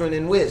doctrine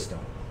and wisdom."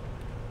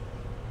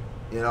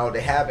 You know,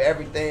 they have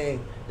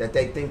everything that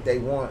they think they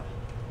want,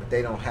 but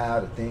they don't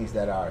have the things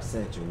that are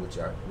essential, which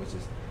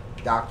is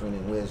doctrine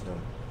and wisdom,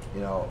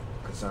 you know,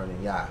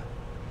 concerning Yah.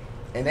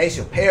 "And they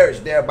shall perish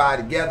thereby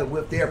together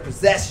with their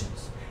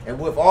possessions, and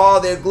with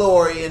all their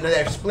glory and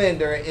their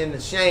splendor, in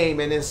the shame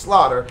and in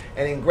slaughter,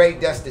 and in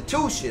great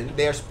destitution,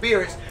 their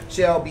spirits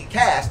shall be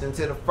cast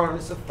into the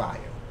furnace of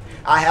fire.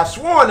 I have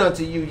sworn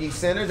unto you, ye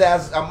sinners,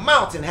 as a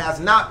mountain has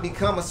not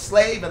become a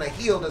slave, and a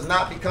hill does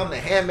not become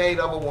the handmaid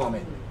of a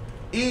woman.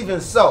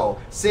 Even so,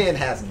 sin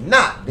has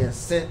not been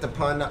sent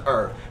upon the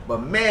earth,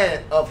 but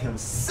man of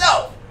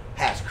himself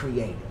has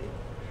created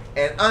it.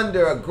 And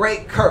under a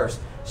great curse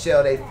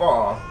shall they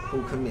fall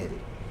who commit it."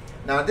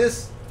 Now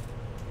this,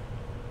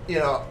 you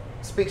know,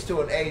 speaks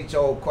to an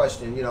age-old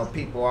question. You know,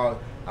 people are,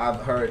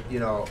 I've heard, you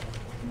know,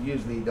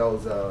 usually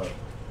those, the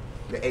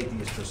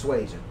atheist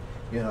persuasion.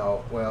 You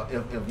know, well,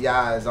 if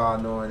Yah is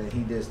all-knowing and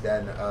he this, that,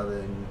 and the other,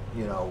 and,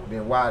 you know,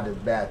 then why do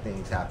bad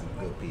things happen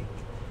to good people?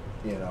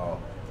 You know,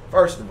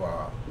 first of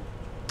all,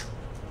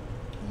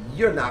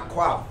 you're not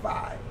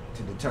qualified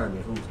to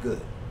determine who's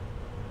good.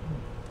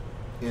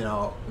 You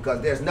know,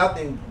 because there's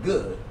nothing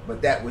good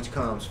but that which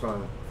comes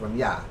from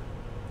Yah.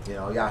 You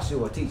know,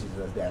 Yahshua teaches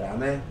us that,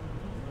 amen?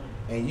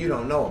 And you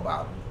don't know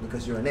about him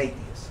because you're an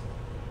atheist.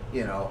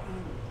 You know,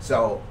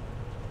 so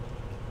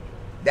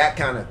that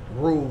kind of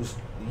rules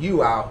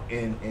you out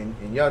in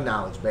your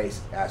knowledge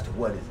base as to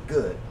what is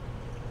good.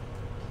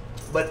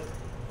 But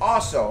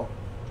also,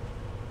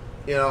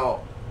 you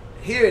know,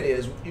 here it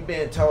is, you're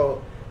being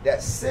told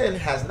that sin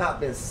has not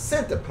been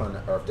sent upon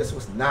the earth. This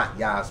was not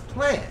Yah's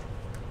plan.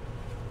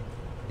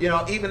 You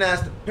know, even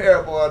as the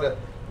parable of the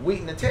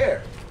wheat and the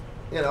tares.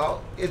 You know,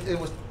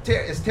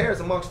 it's tares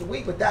amongst the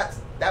wheat, but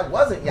that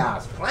wasn't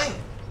Yah's plan.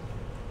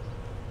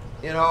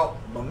 You know,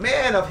 but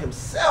man of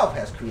himself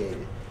has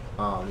created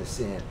the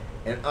sin,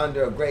 and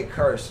under a great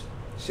curse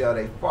shall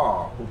they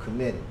fall who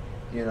commit it.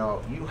 You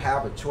know, you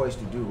have a choice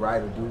to do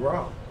right or do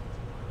wrong.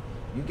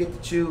 You get to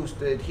choose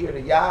to adhere to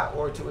Yah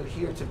or to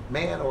adhere to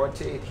man or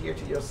to adhere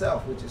to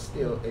yourself, which is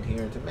still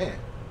adhering to man.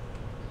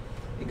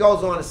 He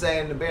goes on to say,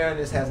 "And the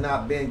barrenness has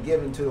not been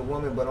given to the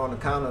woman, but on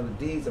account of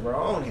the deeds of her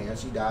own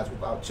hands, she dies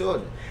without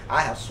children.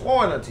 I have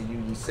sworn unto you,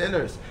 ye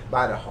sinners,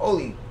 by the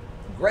Holy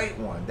Great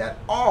One, that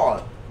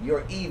all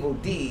your evil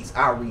deeds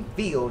are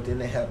revealed in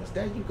the heavens."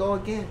 There you go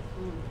again.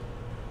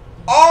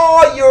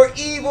 "All your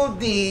evil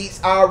deeds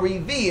are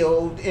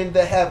revealed in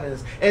the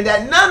heavens, and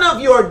that none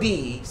of your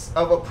deeds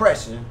of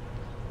oppression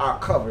are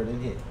covered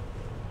and hidden."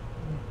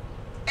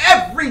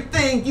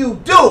 Everything you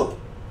do,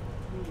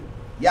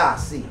 Yah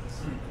sees.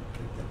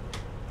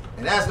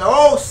 And as the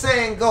old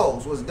saying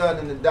goes, what's done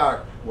in the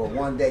dark will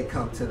one day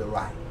come to the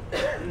light.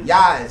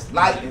 Yah is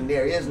light and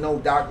there is no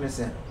darkness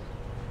in him.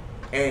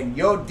 And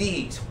your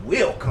deeds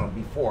will come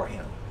before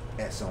him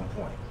at some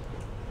point.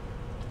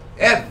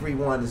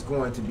 Everyone is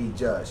going to be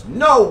judged.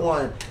 No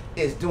one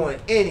is doing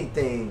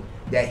anything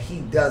that he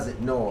doesn't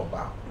know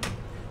about.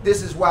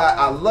 This is why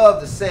I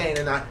love the saying,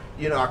 and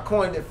I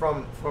coined it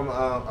from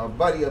a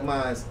buddy of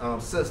mine's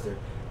sister.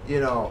 You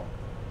know,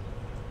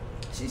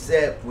 she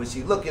said when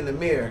she look in the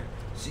mirror,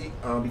 she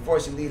before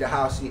she leave the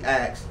house, she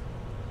asks,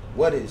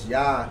 "What is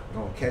Yah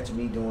gonna catch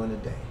me doing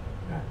today?"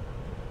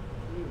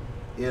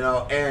 You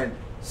know, and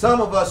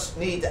some of us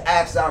need to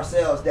ask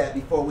ourselves that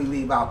before we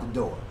leave out the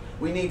door.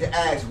 We need to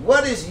ask,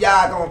 what is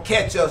Yah gonna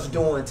catch us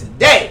doing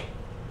today?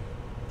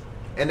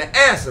 And the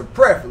answer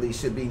preferably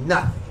should be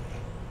nothing.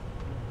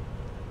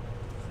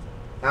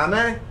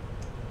 Amen?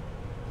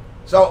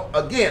 So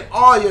again,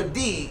 all your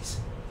deeds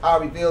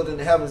are revealed in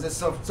the heavens. There's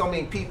so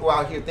many people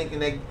out here thinking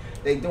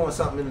they doing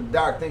something in the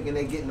dark, thinking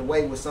they getting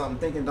away with something,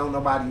 thinking don't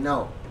nobody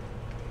know.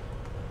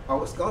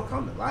 Oh, it's gonna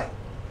come to light.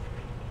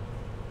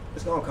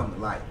 It's gonna come to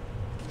light.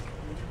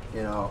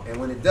 You know, and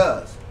when it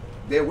does,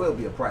 there will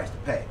be a price to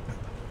pay.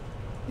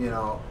 You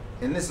know,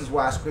 and this is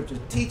why Scripture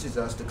teaches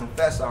us to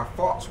confess our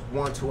faults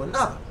one to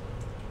another.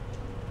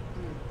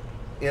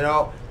 You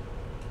know,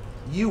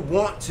 you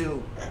want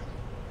to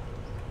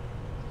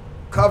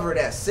cover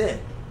that sin.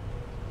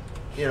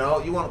 You know,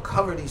 you want to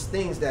cover these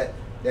things that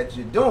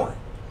you're doing.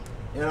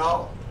 You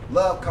know,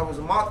 love covers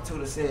a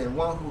multitude of sins.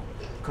 One who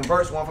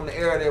converts one from the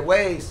error of their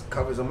ways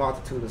covers a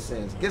multitude of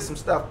sins. Get some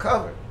stuff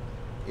covered.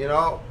 You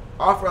know,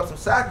 offer up some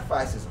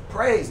sacrifices of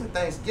praise and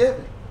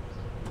thanksgiving.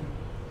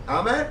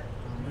 Amen?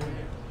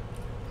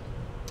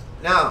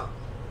 Now,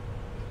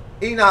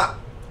 Enoch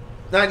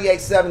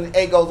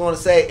 98:7a goes on to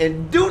say,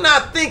 and do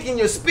not think in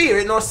your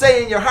spirit, nor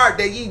say in your heart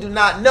that ye do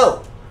not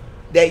know,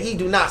 that ye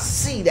do not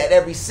see that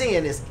every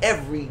sin is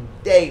every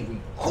day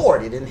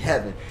recorded in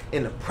heaven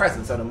in the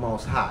presence of the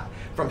Most High.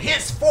 From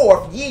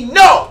henceforth ye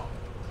know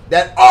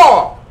that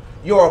all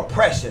your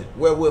oppression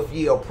wherewith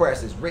ye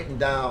oppress is written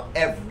down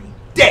every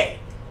day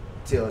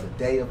till the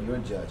day of your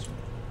judgment.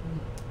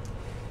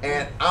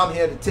 And I'm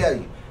here to tell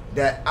you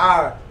that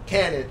our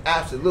canon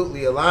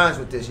absolutely aligns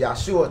with this.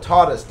 Yahshua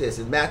taught us this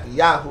in Matthew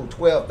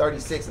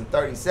 12:36 and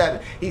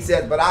 37. He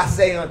says, but I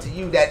say unto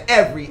you that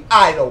every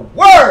idle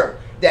word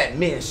that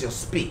men shall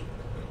speak,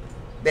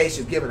 they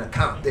shall give an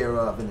account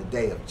thereof in the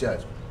day of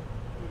judgment.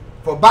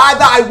 For by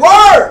thy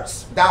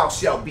words thou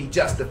shalt be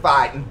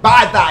justified, and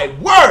by thy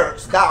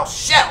words thou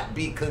shalt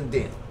be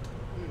condemned.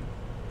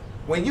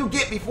 When you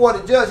get before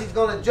the judge, he's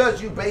going to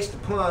judge you based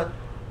upon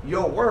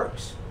your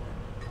works.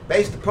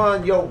 Based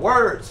upon your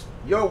words.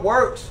 Your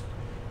works.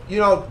 You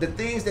know, the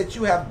things that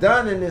you have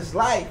done in this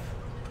life.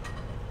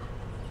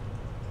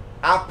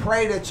 I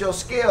pray that your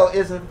scale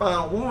isn't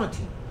found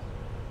wanting.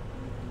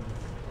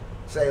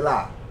 Say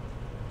loud.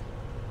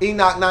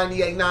 Enoch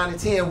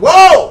 98:9-10.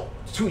 Woe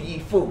to ye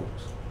fools,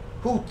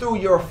 who through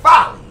your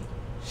folly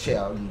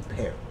shall ye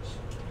perish.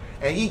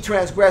 And ye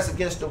transgress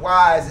against the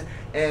wise,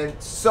 and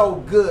so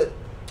good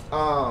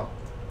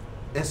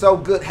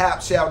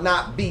hap shall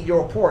not be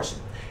your portion.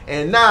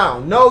 And now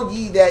know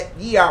ye that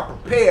ye are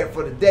prepared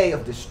for the day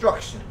of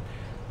destruction.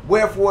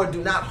 Wherefore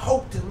do not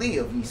hope to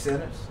live, ye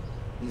sinners.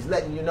 He's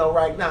letting you know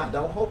right now,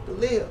 don't hope to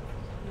live.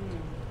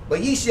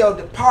 But ye shall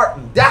depart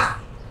and die.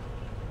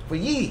 For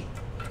ye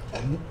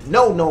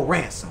know no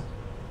ransom.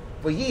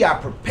 For ye are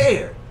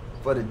prepared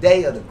for the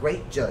day of the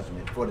great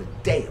judgment, for the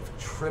day of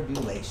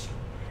tribulation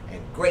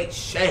and great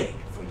shame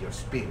for your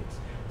spirits.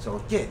 So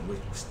again, we're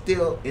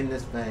still in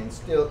this vein,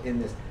 still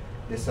in this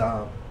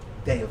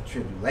day of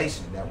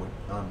tribulation that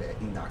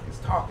Enoch is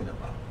talking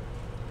about.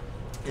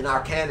 And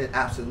our canon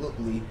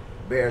absolutely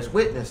bears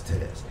witness to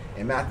this.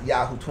 In Matthew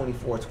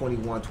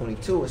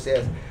 24:21-22, it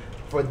says,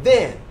 for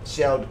then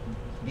shall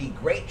be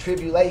great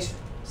tribulation,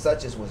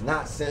 such as was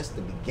not since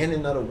the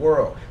beginning of the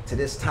world to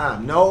this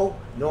time, no,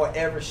 nor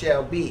ever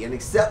shall be. And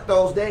except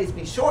those days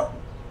be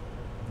shortened,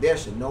 there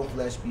shall no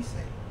flesh be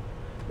saved.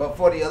 But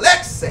for the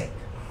elect's sake,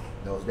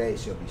 those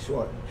days shall be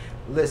shortened.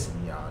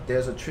 Listen, y'all,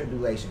 there's a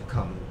tribulation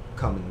coming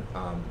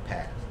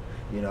past.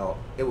 You know,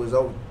 it was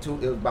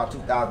about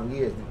 2,000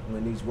 years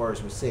when these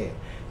words were said.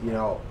 You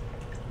know,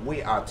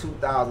 we are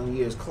 2,000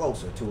 years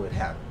closer to it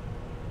happening.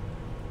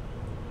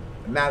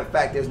 As a matter of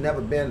fact, there's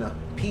never been a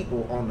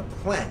people on the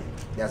planet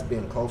that's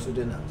been closer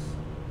than us.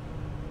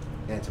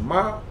 And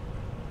tomorrow,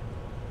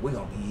 we're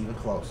going to be even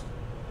closer.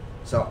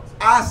 So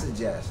I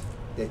suggest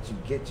that you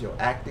get your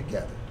act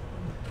together.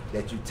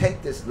 That you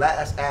take this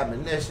last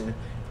admonition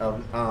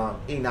of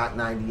Enoch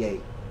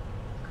 98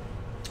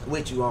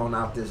 with you on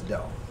out this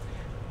door.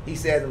 He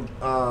says in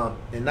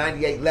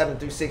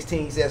 98:11-16,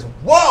 he says,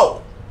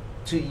 woe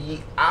to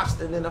ye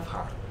obstinate of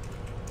heart.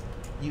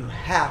 You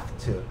have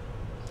to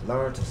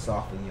learn to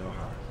soften your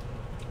heart.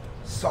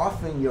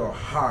 Soften your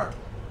heart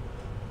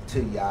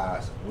to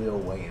Yah's will,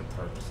 way, and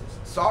purposes.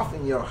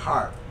 Soften your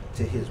heart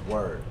to his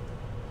word.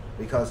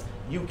 Because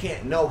you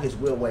can't know his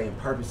will, way, and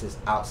purposes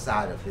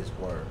outside of his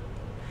word.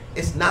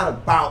 It's not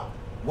about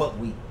what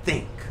we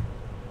think.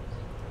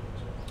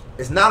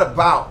 It's not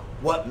about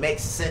what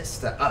makes sense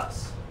to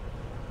us.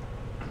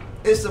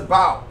 It's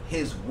about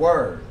his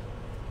word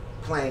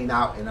playing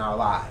out in our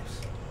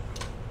lives.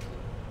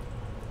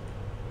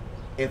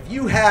 If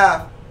you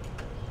have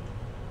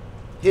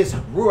his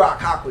Ruach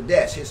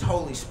HaKodesh, his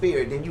Holy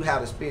Spirit, then you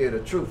have the Spirit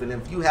of truth. And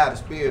if you have the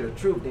Spirit of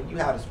truth, then you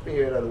have the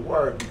Spirit of the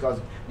word. Because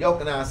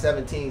Yochanan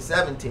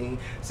 17:17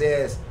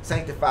 says,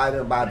 sanctify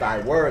them by thy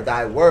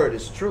word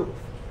is truth.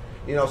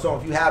 You know, so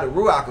if you have the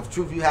Ruach of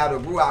truth, you have the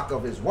Ruach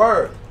of his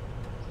word.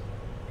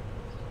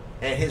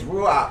 And his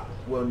Ruach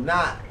will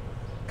not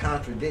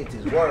contradict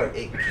his word.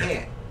 It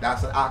can't.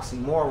 That's an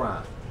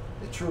oxymoron.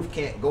 The truth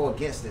can't go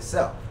against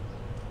itself.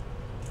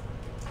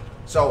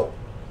 So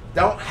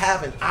don't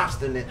have an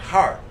obstinate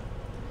heart.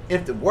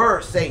 If the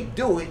words say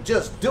do it,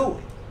 just do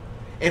it.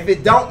 If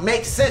it don't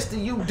make sense to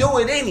you, do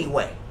it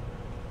anyway.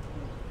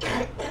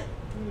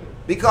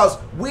 because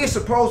we're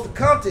supposed to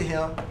come to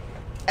him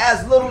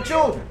as little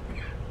children.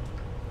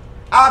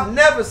 I've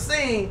never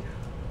seen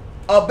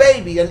a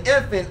baby, an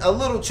infant, a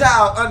little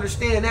child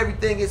understand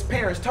everything his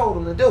parents told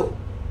him to do.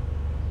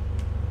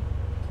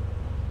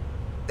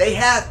 They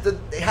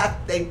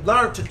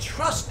learn to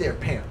trust their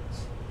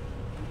parents.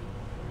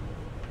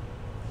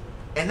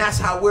 And that's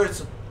how we're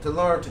to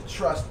learn to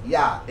trust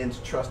Yah and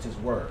to trust his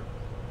word.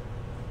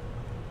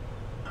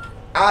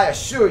 I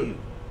assure you,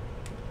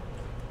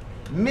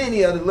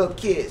 many of the little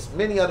kids,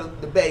 many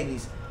of the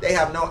babies, they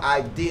have no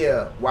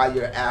idea why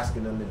you're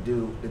asking them to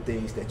do the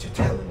things that you're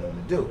telling them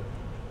to do.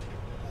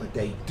 But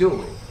they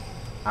do it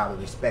out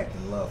of respect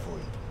and love for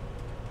you.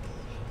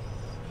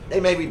 They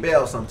may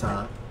rebel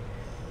sometimes,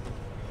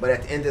 but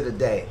at the end of the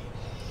day,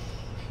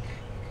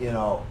 you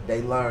know,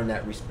 they learn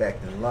that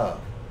respect and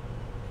love.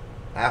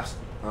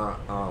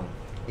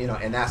 You know,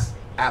 and that's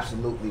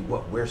absolutely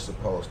what we're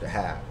supposed to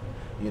have.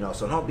 You know,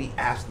 so don't be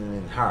abstinent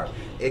in heart.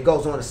 It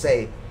goes on to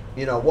say,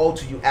 you know, woe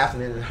to you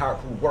abstinent in heart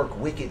who work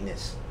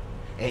wickedness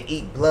and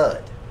eat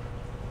blood.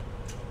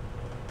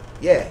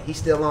 Yeah, he's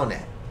still on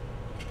that.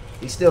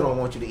 He still don't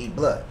want you to eat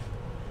blood.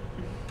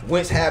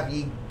 Whence have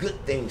ye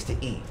good things to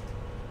eat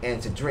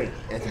and to drink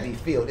and to be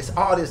filled? It's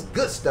all this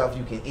good stuff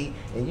you can eat,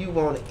 and you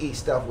want to eat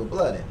stuff with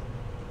blood in it.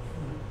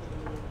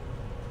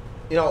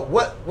 You know,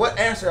 what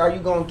answer are you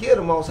gonna give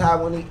the Most High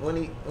when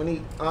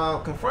he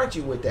confronts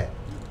you with that?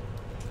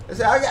 He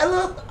said,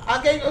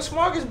 I gave you a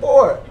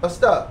smorgasbord of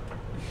stuff,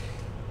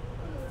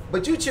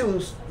 but you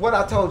choose what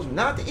I told you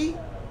not to eat.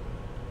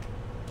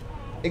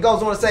 It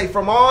goes on to say,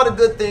 from all the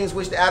good things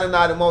which the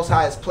Adonai, the Most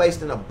High, has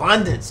placed in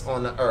abundance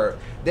on the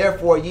earth,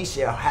 therefore ye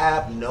shall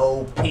have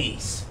no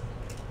peace.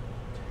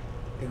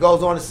 It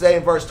goes on to say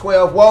in verse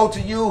 12, woe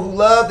to you who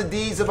love the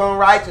deeds of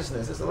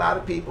unrighteousness. There's a lot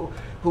of people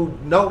who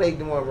know they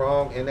doing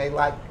wrong and they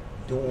like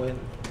doing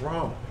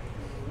wrong.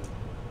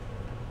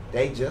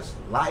 They just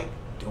like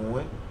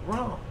doing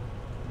wrong.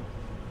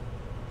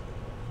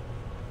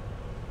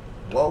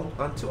 Woe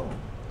unto them.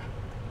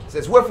 It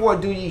says, wherefore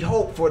do ye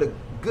hope for the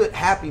good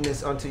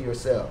happiness unto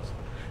yourselves?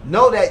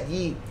 Know that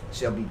ye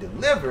shall be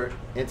delivered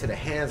into the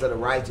hands of the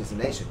righteous, and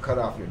they shall cut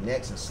off your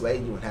necks and slay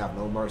you and have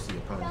no mercy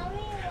upon you.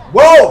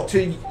 Woe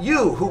to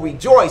you who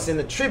rejoice in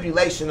the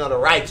tribulation of the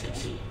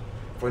righteous,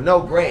 for no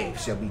grave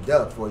shall be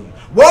dug for you.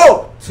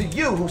 Woe to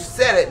you who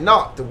set at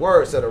naught the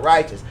words of the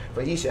righteous,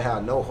 for ye shall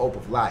have no hope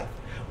of life.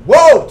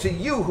 Woe to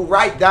you who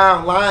write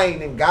down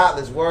lying and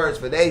godless words,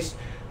 for they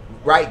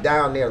write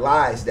down their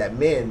lies that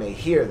men may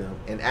hear them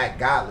and act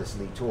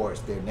godlessly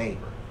towards their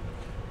neighbor.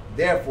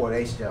 Therefore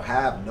they shall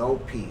have no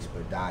peace,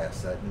 but die a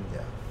sudden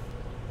death.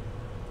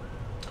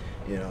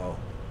 You know,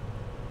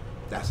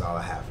 that's all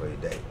I have for you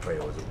today. Pray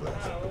it was a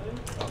blessing.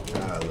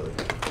 Hallelujah.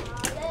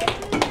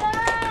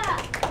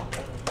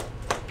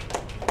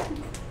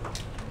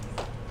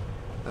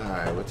 All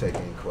right, we'll take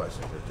any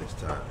questions at this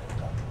time.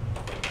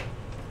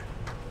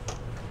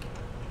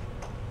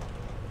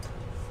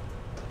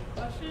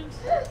 Questions?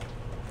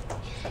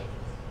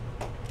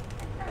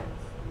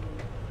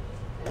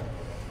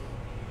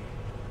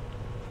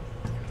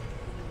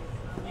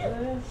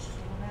 Don't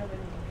have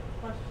any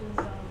questions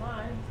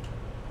online.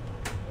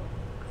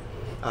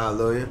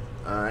 Hallelujah.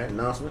 All right,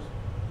 announcements?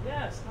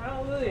 Yes,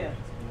 hallelujah.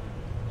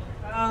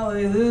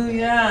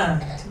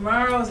 Hallelujah.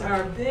 Tomorrow's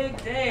our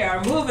big day,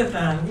 our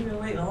move-a-thon. We've been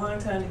waiting a long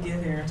time to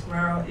get here.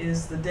 Tomorrow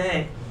is the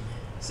day.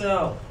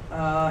 So,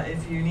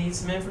 if you need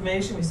some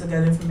information, we still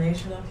got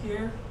information up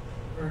here.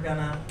 We're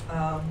gonna,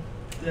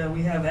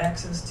 we have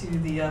access to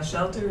the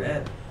shelter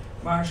at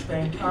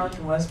Marshbank Park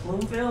in West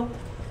Bloomfield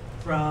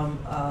from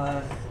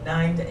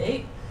 9 to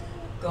 8.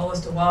 Goal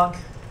is to walk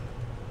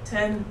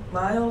 10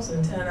 miles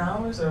in 10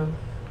 hours, or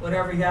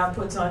whatever Yah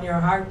puts on your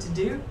heart to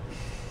do.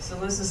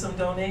 Solicit some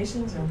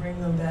donations and bring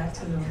them back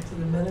to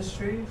the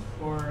ministry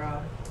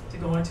for to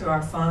go into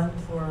our fund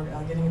for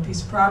getting a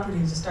piece of property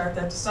to start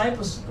that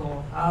discipleship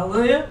goal.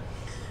 Hallelujah.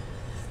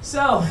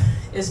 So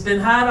it's been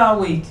hot all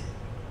week.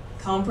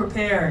 Come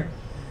prepared.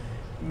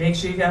 Make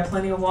sure you got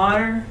plenty of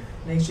water.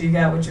 Make sure you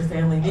got what your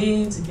family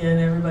needs. Again,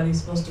 everybody's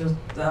supposed to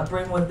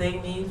bring what they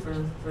need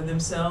for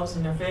themselves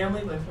and their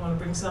family. But if you want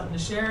to bring something to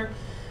share,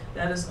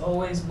 that is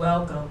always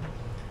welcome.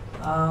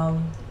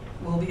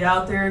 We'll be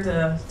out there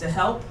to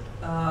help.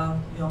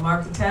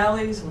 Mark the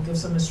tallies. We'll give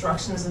some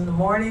instructions in the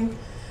morning.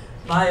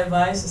 My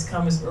advice is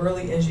come as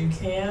early as you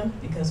can,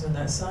 because when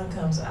that sun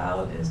comes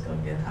out, it's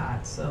going to get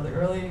hot. So the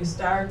earlier you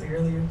start, the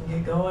earlier you can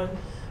get going.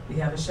 We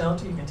have a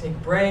shelter. You can take a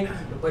break.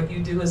 What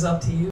you do is up to you.